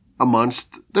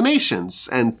amongst the nations.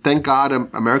 And thank God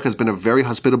America has been a very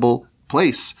hospitable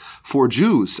place for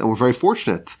Jews, and we're very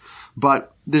fortunate.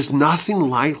 But there's nothing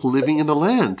like living in the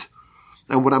land.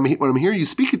 And when I'm hearing you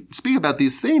speak about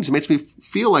these things, it makes me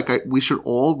feel like we should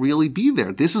all really be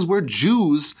there. This is where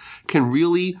Jews can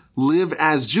really live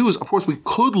as Jews. Of course, we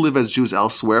could live as Jews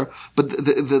elsewhere, but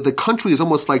the country is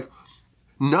almost like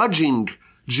nudging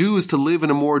Jews to live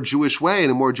in a more Jewish way, in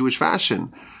a more Jewish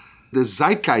fashion. The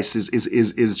zeitgeist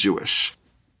is Jewish.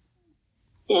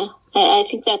 Yeah, I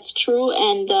think that's true,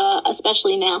 and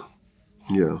especially now.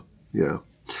 Yeah.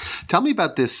 Tell me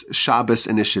about this Shabbos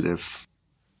initiative.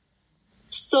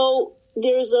 So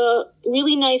there's a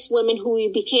really nice woman who we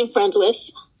became friends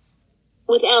with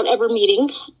without ever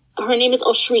meeting. Her name is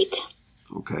Oshrit.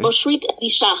 Okay. Oshrit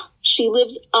Elisha. She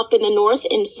lives up in the north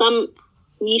in some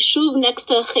yishuv next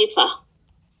to Haifa.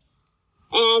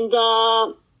 And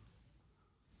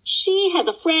she has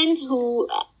a friend who,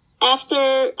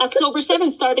 after October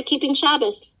 7th, started keeping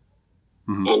Shabbos.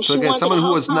 Mm-hmm. And so again, someone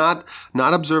who was not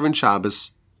observant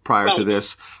Shabbos prior to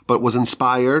this, but was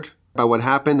inspired by what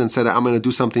happened and said, "I'm going to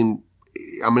do something.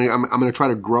 I'm going to try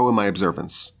to grow in my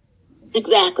observance."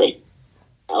 Exactly.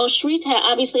 Oshrit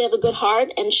obviously has a good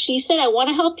heart, and she said, "I want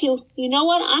to help you. You know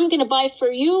what? I'm going to buy for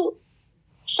you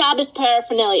Shabbos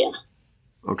paraphernalia."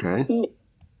 Okay.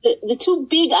 The two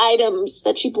big items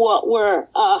that she bought were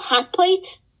a hot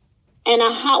plate and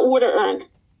a hot water urn.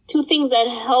 Two things that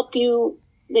help you,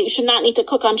 that you should not need to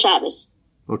cook on Shabbos.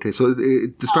 Okay, so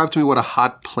describe to me what a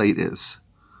hot plate is.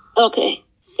 Okay.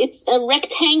 It's a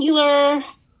rectangular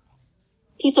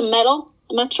piece of metal.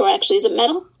 I'm not sure, actually. Is it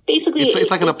metal? Basically, it's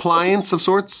like an appliance of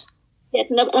sorts? Yeah,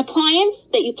 it's an appliance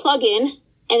that you plug in,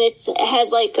 and it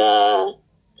has like a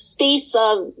space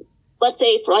of, let's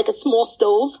say, for like a small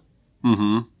stove.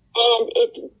 Mm-hmm. And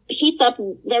it heats up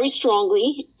very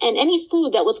strongly. And any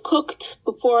food that was cooked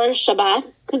before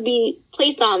Shabbat could be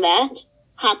placed on that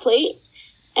hot plate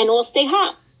and will stay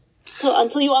hot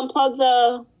until you unplug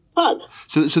the plug.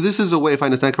 So this is a way, if I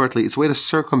understand correctly, it's a way to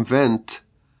circumvent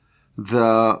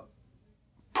the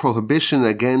prohibition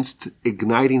against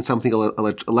igniting something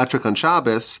electric on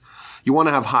Shabbos. You want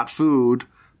to have hot food,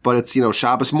 but it's,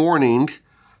 Shabbos morning,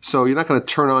 so you're not going to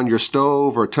turn on your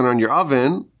stove or turn on your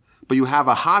oven, but you have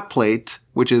a hot plate,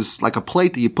 which is like a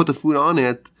plate that you put the food on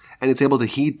it, and it's able to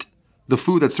heat the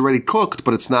food that's already cooked,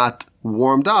 but it's not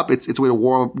warmed up. It's a way to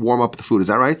warm up the food. Is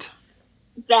that right?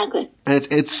 Exactly. And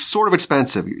it's sort of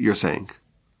expensive, you're saying.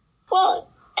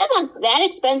 Well, it's not that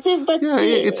expensive, but yeah,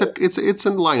 it's a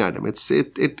line item.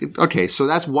 Okay. So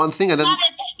that's one thing, and then not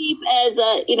as cheap as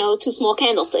 2 small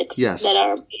candlesticks. Yes. That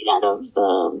are made out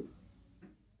of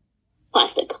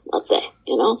plastic. Let's say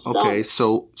Okay,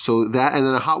 so that, and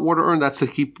then a hot water urn. That's to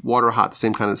keep water hot.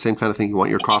 Same kind of thing. You want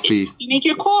your coffee. You make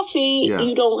your coffee. Yeah.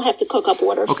 You don't have to cook up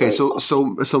water. Okay, so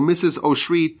Mrs.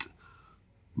 Oshrit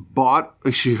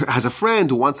she has a friend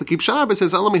who wants to keep Shabbos.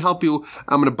 Says, "Let me help you.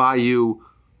 I'm going to buy you."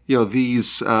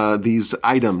 These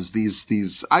items,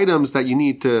 these items that you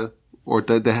need to, or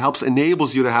that helps,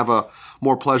 enables you to have a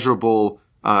more pleasurable,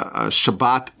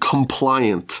 Shabbat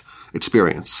compliant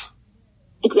experience.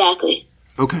 Exactly.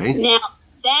 Okay. Now,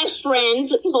 that friend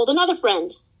told another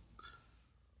friend.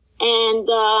 And,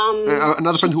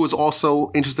 another friend who was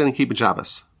also interested in keeping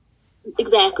Shabbos.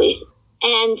 Exactly.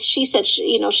 And she said,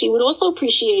 she would also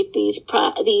appreciate these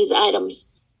items.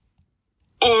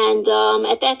 And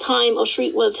at that time,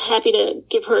 Oshrit was happy to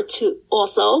give her to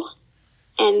also.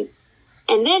 And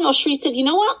then Oshrit said, you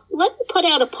know what? Let me put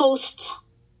out a post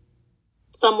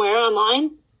somewhere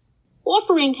online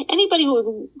offering anybody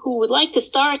who would like to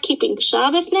start keeping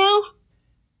Shabbos now.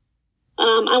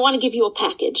 I want to give you a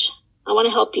package. I want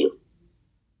to help you.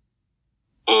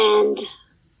 And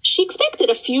she expected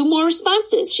a few more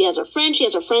responses. She has her friend, she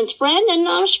has her friend's friend,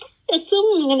 and she's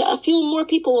assuming a few more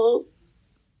people will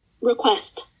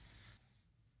request.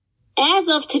 As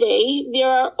of today, there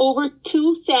are over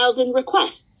 2,000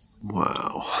 requests.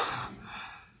 Wow.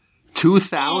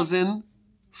 2,000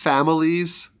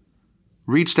 families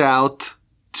reached out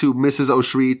to Mrs.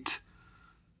 Oshrit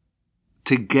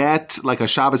to get like a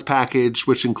Shabbos package,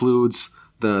 which includes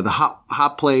the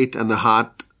hot plate and the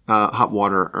hot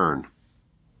water urn.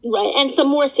 Right, and some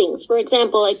more things. For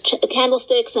example, like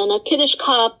candlesticks and a Kiddush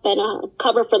cup and a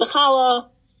cover for the challah,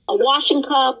 a washing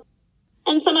cup,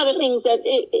 and some other things that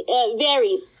it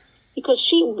varies. Because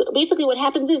basically what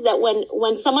happens is that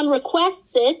when someone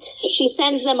requests it, she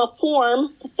sends them a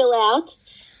form to fill out,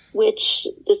 which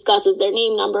discusses their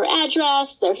name, number,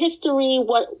 address, their history,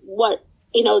 what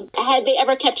had they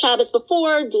ever kept Shabbos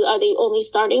before? Are they only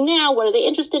starting now? What are they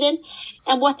interested in?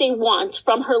 And what they want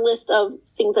from her list of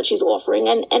things that she's offering.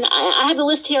 And I have a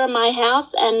list here in my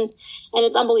house, and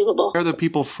it's unbelievable. Where are the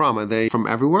people from? Are they from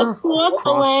everywhere? Across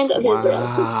the land of Israel.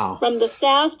 Wow. From the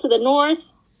south to the north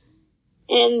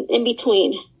and in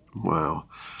between. Wow.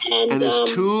 And there's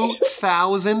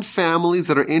 2,000 families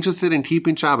that are interested in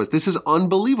keeping Shabbos. This is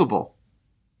unbelievable.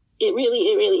 It really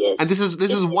is. And this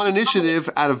is one initiative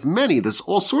out of many. There's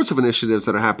all sorts of initiatives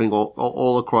that are happening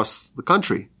all across the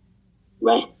country.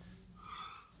 Right.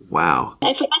 Wow.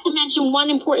 I forgot to mention one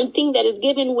important thing that is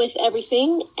given with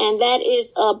everything, and that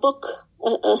is a book,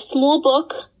 a small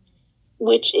book,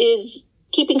 which is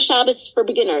Keeping Shabbos for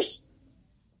Beginners.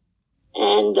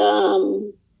 And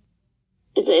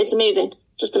it's amazing.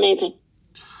 Just amazing.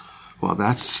 Well,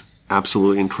 that's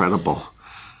absolutely incredible.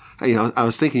 I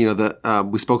was thinking, that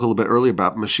we spoke a little bit earlier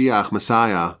about Mashiach,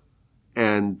 Messiah,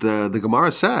 and the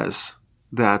Gemara says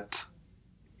that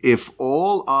if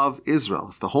all of Israel,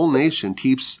 if the whole nation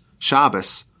keeps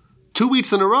Shabbos 2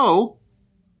 weeks in a row,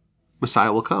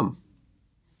 Messiah will come.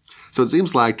 So it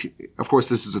seems like, of course,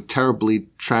 this is a terribly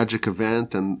tragic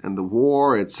event, and the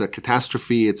war, it's a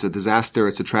catastrophe, it's a disaster,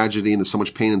 it's a tragedy, and there's so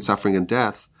much pain and suffering and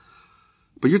death.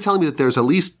 But you're telling me that there's at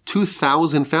least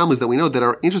 2,000 families that we know that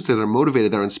are interested, that are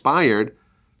motivated, that are inspired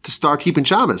to start keeping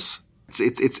Shabbos.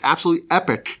 It's absolutely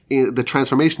epic, the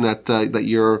transformation that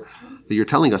you're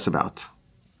telling us about.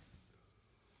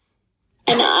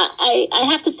 And I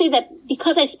have to say that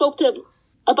because I spoke to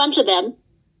a bunch of them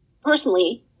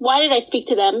personally. Why did I speak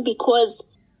to them? Because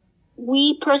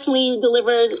we personally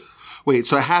delivered. Wait,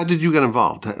 so how did you get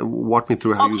involved? Walk me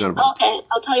through how you got involved. Okay,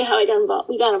 I'll tell you how I got involved.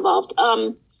 We got involved.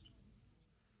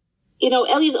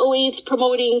 Ellie's always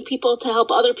promoting people to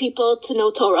help other people to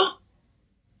know Torah.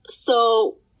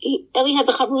 So, Eli has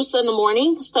a chavrusa in the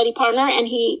morning, a study partner, and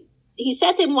he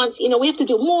said to him once, we have to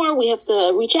do more, we have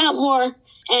to reach out more.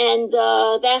 And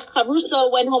that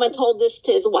chavrusa went home and told this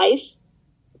to his wife,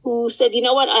 who said, you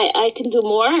know what, I can do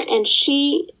more. And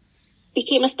she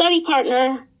became a study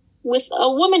partner with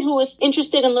a woman who was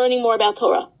interested in learning more about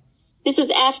Torah. This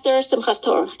is after Simchas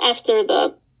Torah, after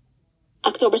the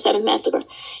October 7th massacre.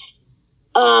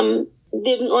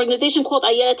 There's an organization called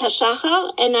Ayelet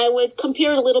HaShachar, and I would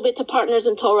compare it a little bit to Partners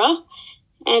in Torah,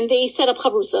 and they set up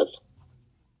chavrusas.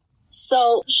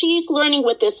 So she's learning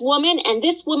with this woman, and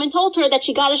this woman told her that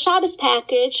she got a Shabbos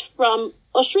package from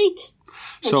Oshrit.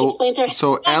 And she explained to her.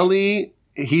 So Eli,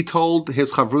 he told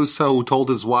his chavrusa, who told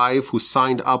his wife, who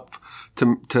signed up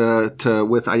to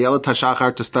with Ayelet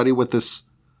HaShachar to study with this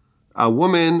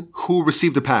woman who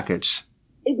received a package.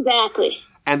 Exactly.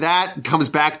 And that comes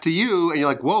back to you, and you're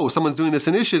like, whoa, someone's doing this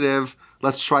initiative.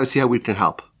 Let's try to see how we can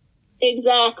help.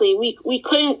 Exactly. We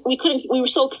were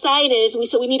so excited. We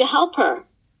said, we need to help her.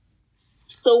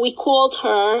 So I called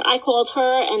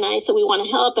her, and I said, we want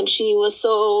to help. And she was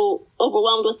so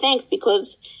overwhelmed with thanks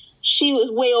because she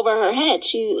was way over her head.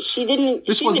 She didn't.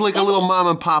 This was like a little mom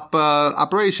and pop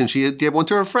operation. She gave one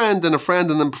to her friend, and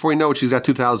then before you know it, she's got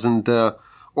 2,000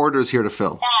 orders here to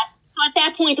fill. So at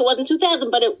that point, it wasn't 2,000,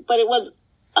 but it was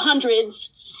hundreds,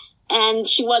 and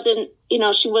she wasn't.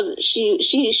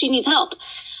 She needs help.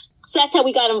 So that's how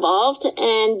we got involved,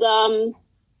 and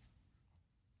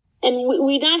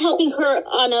we're not helping her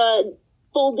on a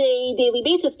full daily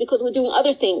basis because we're doing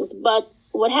other things. But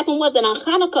what happened was that on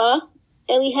Hanukkah,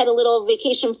 Eli had a little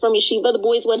vacation from yeshiva. The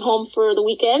boys went home for the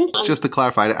weekend. Just to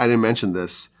clarify, I didn't mention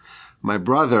this. My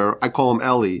brother, I call him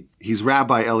Eli. He's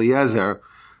Rabbi Eliezer.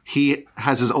 He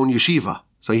has his own yeshiva.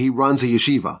 So he runs a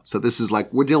yeshiva. So this is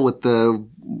like, we're dealing with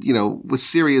with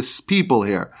serious people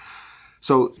here.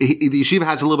 So the yeshiva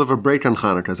has a little bit of a break on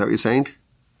Hanukkah. Is that what you're saying?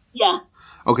 Yeah.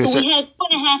 Okay. So we had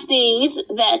 2.5 days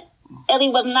that Eli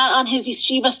was not on his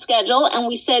yeshiva schedule. And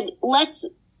we said, let's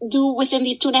do within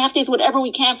these 2.5 days whatever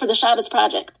we can for the Shabbos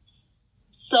project.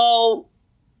 So,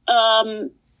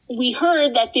 we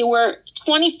heard that there were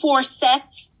 24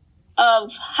 sets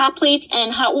of hot plates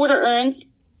and hot water urns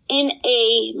in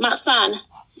a machsan,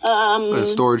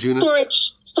 storage unit,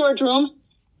 storage room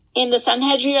in the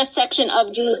Sanhedria section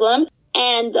of Jerusalem,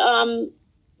 and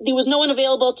there was no one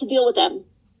available to deal with them.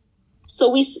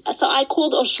 So I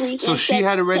called Oshrit. So she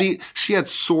had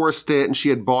sourced it and she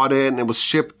had bought it, and it was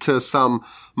shipped to some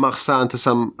machsan, to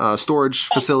some storage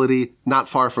facility not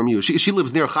far from you. She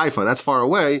lives near Haifa. That's far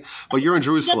away, but you're in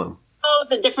Jerusalem.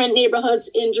 The different neighborhoods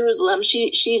in Jerusalem.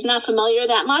 She's not familiar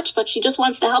that much, but she just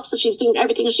wants to help, so she's doing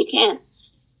everything she can.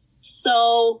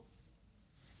 So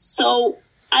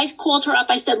I called her up.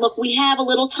 I said, look, we have a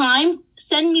little time.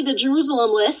 Send me the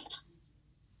Jerusalem list,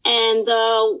 and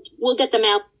we'll get them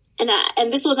out.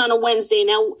 And this was on a Wednesday.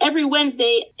 Now, every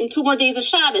Wednesday, in 2 more days of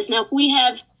Shabbos. Now, if we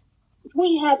have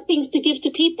things to give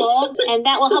to people, and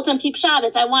that will help them keep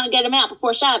Shabbos, I want to get them out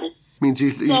before Shabbos. Means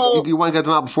you want to get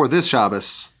them out before this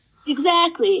Shabbos.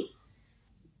 Exactly.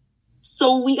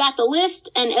 So we got the list,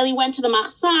 and Eli went to the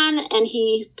machsan, and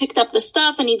he picked up the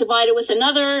stuff, and he divided with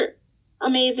another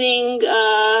amazing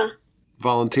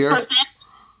volunteer person.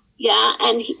 Yeah,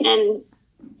 and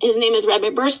his name is Rabbi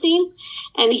Burstein,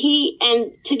 and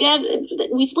together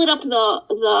we split up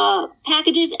the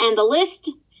packages and the list,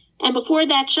 and before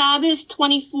that Shabbos,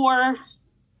 24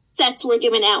 sets were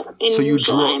given out in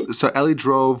Yerushalayim. So Eli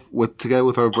drove together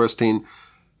with Rabbi Burstein.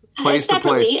 Place to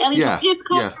place.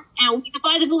 And we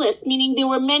divided the list, meaning there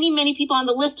were many, many people on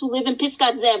the list who live in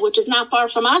Pisgat Zev, which is not far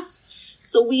from us.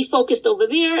 So we focused over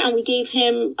there, and we gave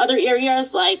him other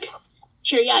areas like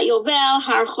Kiryat Yovel,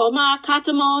 Har Choma,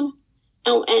 Katamon,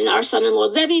 and our son-in-law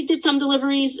Zevi did some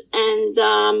deliveries. And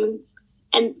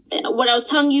what I was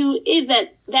telling you is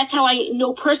that's how I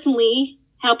know personally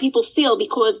how people feel,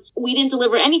 because we didn't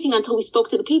deliver anything until we spoke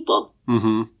to the people.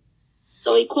 Mm-hmm.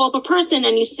 So you call up a person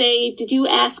and you say, did you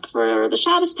ask for the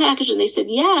Shabbos package? And they said,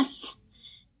 yes.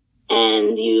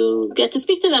 And you get to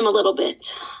speak to them a little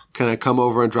bit. Can I come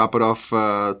over and drop it off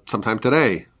sometime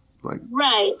today?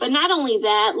 Right. But not only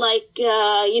that,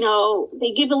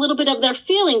 they give a little bit of their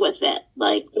feeling with it.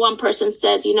 Like one person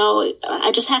says,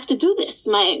 I just have to do this.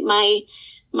 My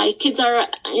kids are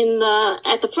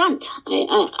at the front.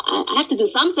 I have to do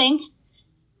something.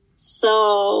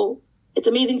 So it's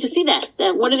amazing to see that.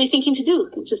 What are they thinking to do?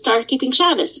 To start keeping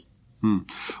Shabbos.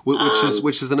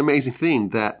 Which is an amazing thing,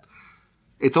 that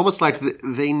it's almost like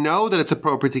they know that it's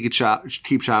appropriate to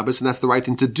keep Shabbos, and that's the right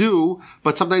thing to do,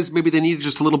 but sometimes maybe they need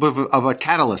just a little bit of a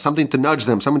catalyst, something to nudge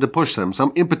them, something to push them,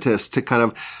 some impetus to kind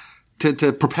of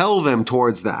to propel them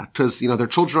towards that. Because, their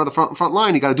children are the front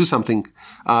line. You got to do something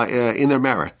in their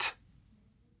merit.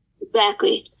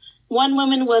 Exactly. One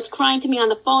woman was crying to me on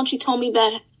the phone. She told me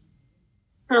that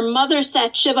her mother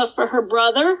sat Shiva for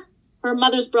her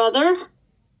mother's brother.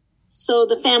 So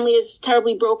the family is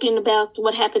terribly broken about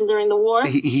what happened during the war.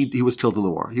 He was killed in the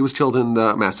war. He was killed in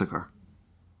the massacre.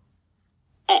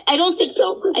 I don't think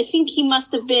so. I think he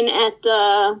must have been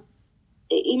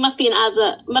he must be in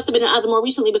Gaza, must have been in Gaza more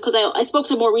recently, because I spoke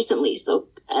to him more recently. So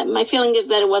my feeling is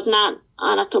that it was not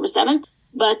on October 7th.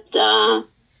 But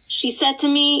she said to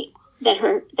me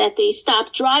that they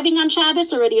stopped driving on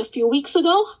Shabbos already a few weeks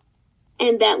ago.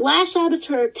 And that last Shabbos,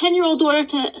 her 10-year-old daughter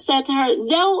said to her,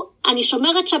 Zeu, ani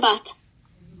shomeret Shabbat.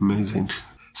 Amazing.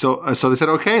 So they said,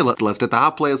 okay, let's get the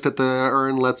hot plate, let's get the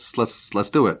urn, let's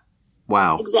do it.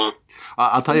 Wow. Exactly.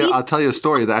 I'll tell you a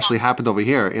story that actually happened over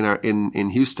here in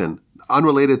Houston,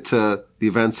 unrelated to the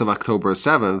events of October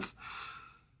 7th.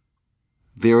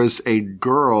 There is a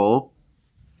girl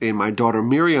in my daughter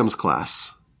Miriam's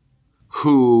class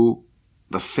who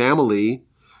the family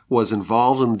was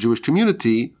involved in the Jewish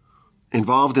community,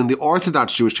 involved in the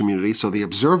Orthodox Jewish community, so the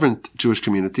observant Jewish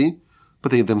community,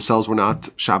 but they themselves were not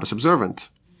Shabbos observant.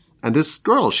 And this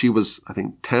girl, she was, I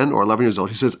think, 10 or 11 years old.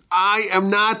 She says, I am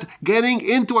not getting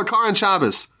into a car on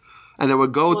Shabbos. And they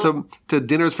would go to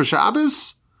dinners for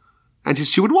Shabbos, and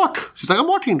she would walk. She's like, I'm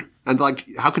walking. And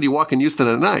how could you walk in Houston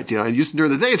at night? In Houston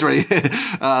during the day, it's already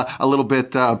a little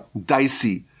bit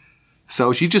dicey.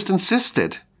 So she just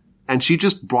insisted. And she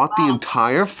just brought the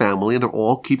entire family, and they're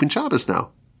all keeping Shabbos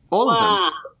now. All of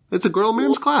them. It's a girl in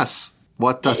Miriam's class.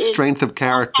 What a strength of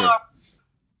character.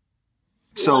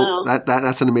 So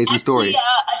that's an amazing story.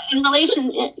 In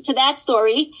relation to that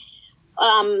story,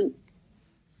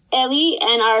 Ellie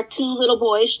and our two little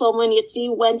boys, Shlomo and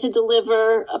Yitzi, went to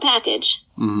deliver a package.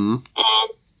 Mm-hmm. And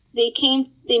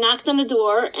they knocked on the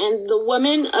door, and the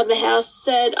woman of the house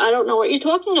said, I don't know what you're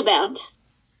talking about.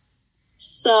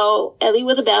 So Ellie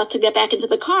was about to get back into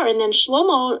the car, and then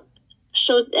Shlomo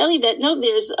showed Ellie that, no,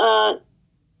 there's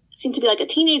seemed to be like a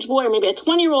teenage boy or maybe a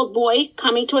 20-year-old boy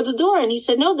coming towards the door. And he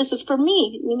said, no, this is for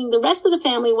me. Meaning the rest of the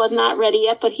family was not ready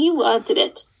yet, but he wanted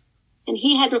it. And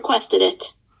he had requested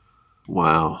it.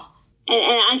 Wow.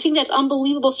 And I think that's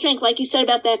unbelievable strength. Like you said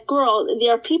about that girl,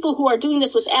 there are people who are doing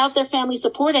this without their family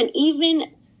support, and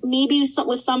even maybe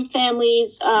with some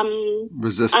families,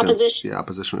 resistance. Opposition. Yeah,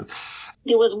 opposition.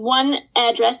 There was one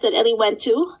address that Ellie went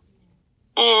to,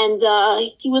 and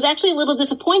he was actually a little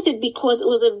disappointed because it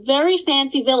was a very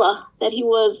fancy villa that he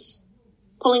was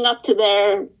pulling up to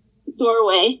their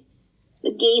doorway,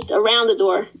 the gate around the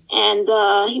door. And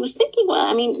he was thinking, well,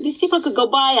 I mean, these people could go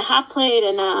buy a hot plate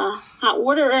and a hot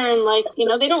water urn.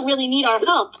 They don't really need our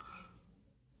help.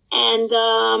 And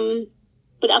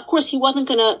but of course he wasn't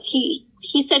going to, he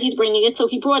said he's bringing it, so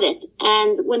he brought it.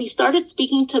 And when he started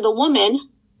speaking to the woman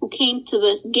who came to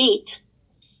this gate,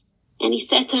 and he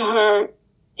said to her,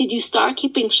 did you start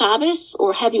keeping Shabbos,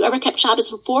 or have you ever kept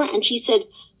Shabbos before? And she said,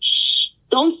 shh,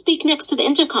 don't speak next to the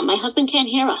intercom. My husband can't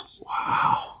hear us.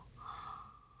 Wow.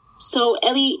 So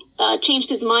Ellie changed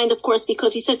his mind, of course,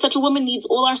 because he said such a woman needs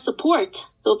all our support.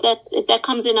 So if that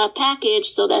comes in a package,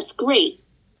 so that's great.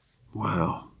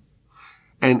 Wow.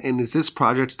 And is this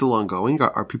project still ongoing?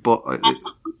 Are people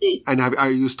absolutely? And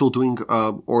are you still doing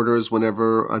orders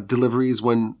whenever deliveries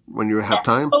when you have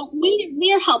time? Oh,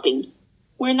 we are helping.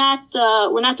 We're not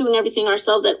doing everything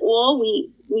ourselves at all.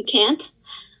 We can't,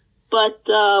 but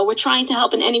we're trying to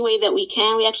help in any way that we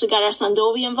can. We actually got our son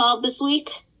Dovi involved this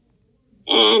week,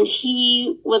 and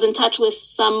he was in touch with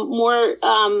some more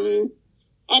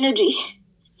energy,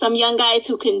 some young guys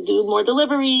who can do more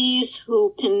deliveries,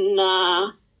 who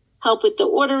can help with the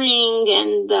ordering,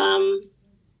 and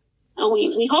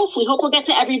we hope we'll get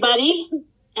to everybody.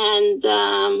 And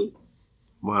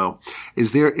wow,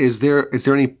 is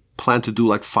there any plan to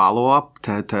do follow up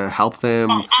to help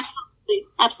them?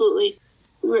 Absolutely.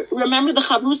 Remember the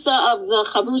chavrusa of the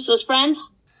chavrusa's friend?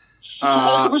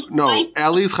 No,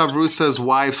 Ellie's chavrusa's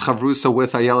wife's chavrusa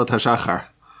with Ayelet HaShachar.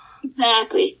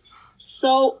 Exactly.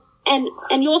 So. And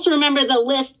you also remember the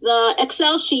list, the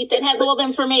Excel sheet that had all the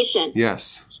information.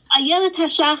 Yes. Ayelet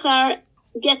HaShachar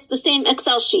gets the same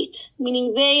Excel sheet,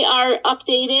 meaning they are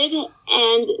updated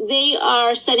and they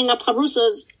are setting up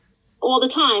chavrusas all the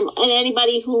time, and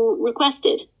anybody who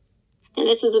requested. And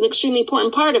this is an extremely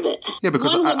important part of it. Yeah,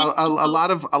 because a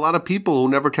lot of people who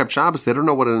never kept Shabbos, they don't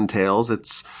know what it entails.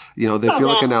 It's, they feel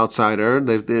like an outsider.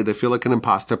 They feel like an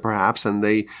imposter perhaps, and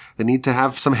they need to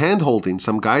have some hand holding,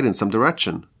 some guidance, some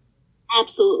direction.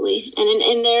 Absolutely. And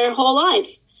in their whole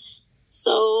lives.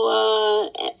 So,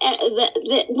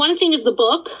 the one thing is the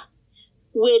book,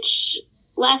 which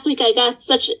last week I got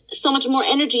so much more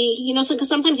energy, because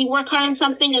sometimes you work hard on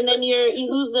something and then you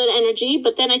lose that energy.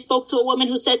 But then I spoke to a woman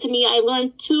who said to me, I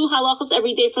learned 2 halachos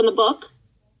every day from the book.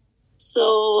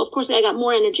 So of course I got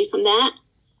more energy from that.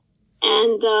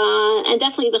 And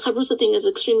definitely the chavrusa thing is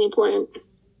extremely important.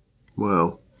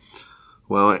 Wow.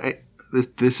 Well,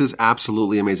 this is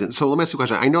absolutely amazing. So let me ask you a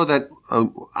question. I know that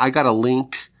I got a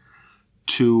link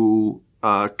to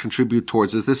contribute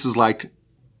towards this. This is like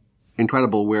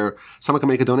incredible, where someone can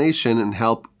make a donation and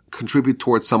help contribute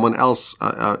towards someone else,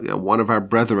 one of our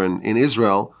brethren in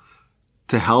Israel,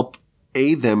 to help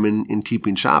aid them in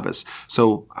keeping Shabbos.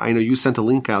 So I know you sent a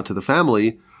link out to the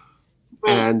family,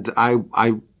 right. And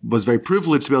I was very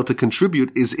privileged to be able to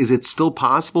contribute. Is it still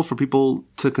possible for people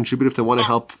to contribute if they want to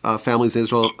help families in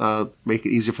Israel make it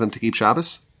easier for them to keep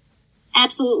Shabbos?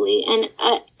 Absolutely. And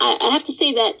I have to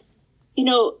say that,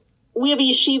 we have a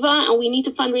yeshiva and we need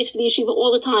to fundraise for the yeshiva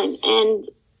all the time. And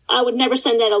I would never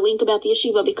send out a link about the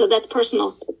yeshiva because that's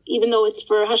personal, even though it's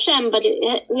for Hashem, but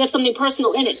we have something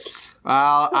personal in it.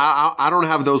 I don't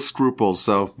have those scruples.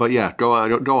 But yeah, go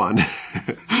on.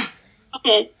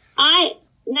 Okay.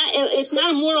 It's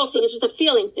not a moral thing. It's just a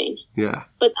feeling thing. Yeah.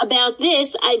 But about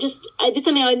this, I did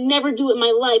something I would never do in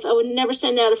my life. I would never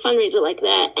send out a fundraiser like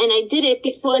that. And I did it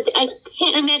because I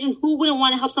can't imagine who wouldn't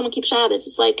want to help someone keep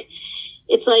Shabbos.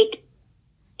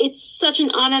 It's such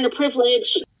an honor and a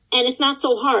privilege, and it's not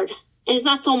so hard, and it's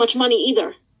not so much money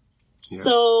either. Yeah.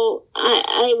 So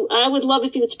I would love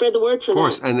if you would spread the word for that. Of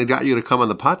course, and they got you to come on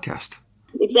the podcast.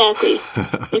 Exactly.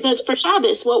 Because for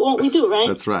Shabbos, what won't we do, right?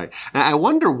 That's right. And I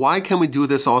wonder, why can we do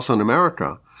this also in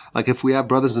America? Like, if we have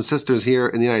brothers and sisters here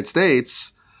in the United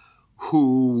States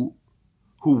who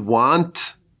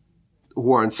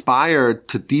are inspired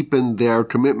to deepen their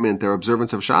commitment, their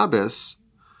observance of Shabbos,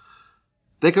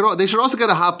 they should also get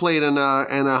a hot plate and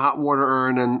a hot water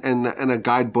urn and a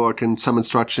guidebook and some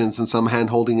instructions and some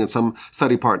hand holding and some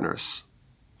study partners.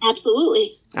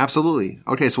 Absolutely.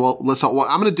 Okay, so what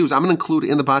I'm going to do is I'm going to include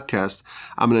in the podcast,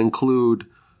 I'm going to include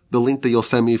the link that you'll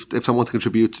send me if someone wants to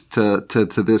contribute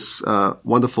to this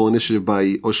wonderful initiative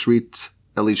by Oshrit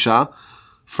Elisha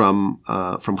from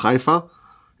Haifa.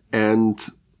 And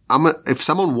if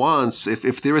someone wants,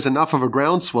 if there is enough of a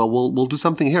groundswell, we'll do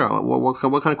something here. What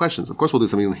kind of questions? Of course, we'll do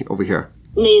something over here.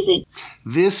 Amazing.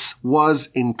 This was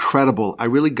incredible. I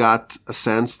really got a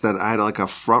sense that I had like a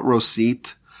front row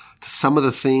seat to some of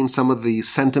the things, some of the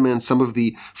sentiments, some of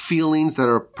the feelings that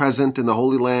are present in the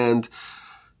Holy Land.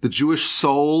 The Jewish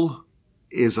soul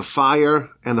is a fire,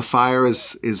 and the fire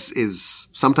is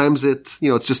sometimes it's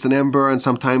just an ember, and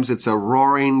sometimes it's a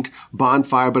roaring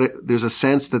bonfire, but there's a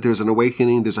sense that there's an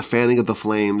awakening, there's a fanning of the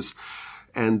flames.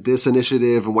 And this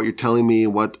initiative and what you're telling me,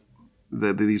 what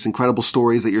these incredible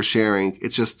stories that you're sharing,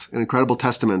 it's just an incredible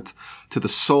testament to the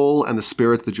soul and the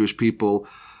spirit of the Jewish people.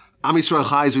 Am Yisrael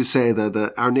Chai, as we say,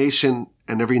 our nation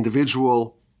and every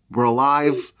individual, we're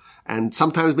alive. And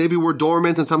sometimes maybe we're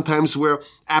dormant, and sometimes we're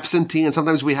absentee, and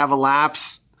sometimes we have a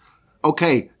lapse.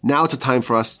 Okay, now it's a time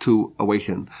for us to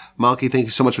awaken. Malky, thank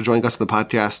you so much for joining us on the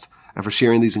podcast and for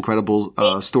sharing these incredible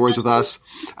stories with us.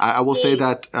 I will say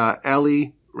that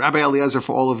Rabbi Eliezer,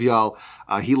 for all of y'all,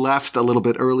 he left a little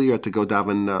bit earlier to go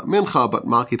daven mincha, but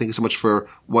Malky, thank you so much for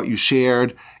what you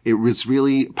shared. It was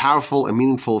really powerful and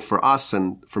meaningful for us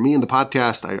and for me in the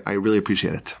podcast. I really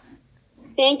appreciate it.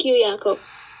 Thank you, Yaakov.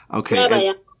 Okay. Rabbi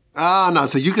Yaakov. No,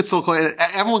 so you could still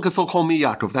everyone can still call me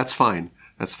Yaakov. That's fine.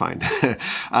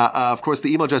 Of course,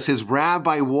 the email address is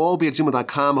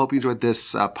rabbiwolbe@gmail.com. Hope you enjoyed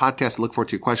this podcast. I look forward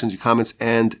to your questions, your comments,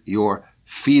 and your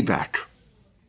feedback.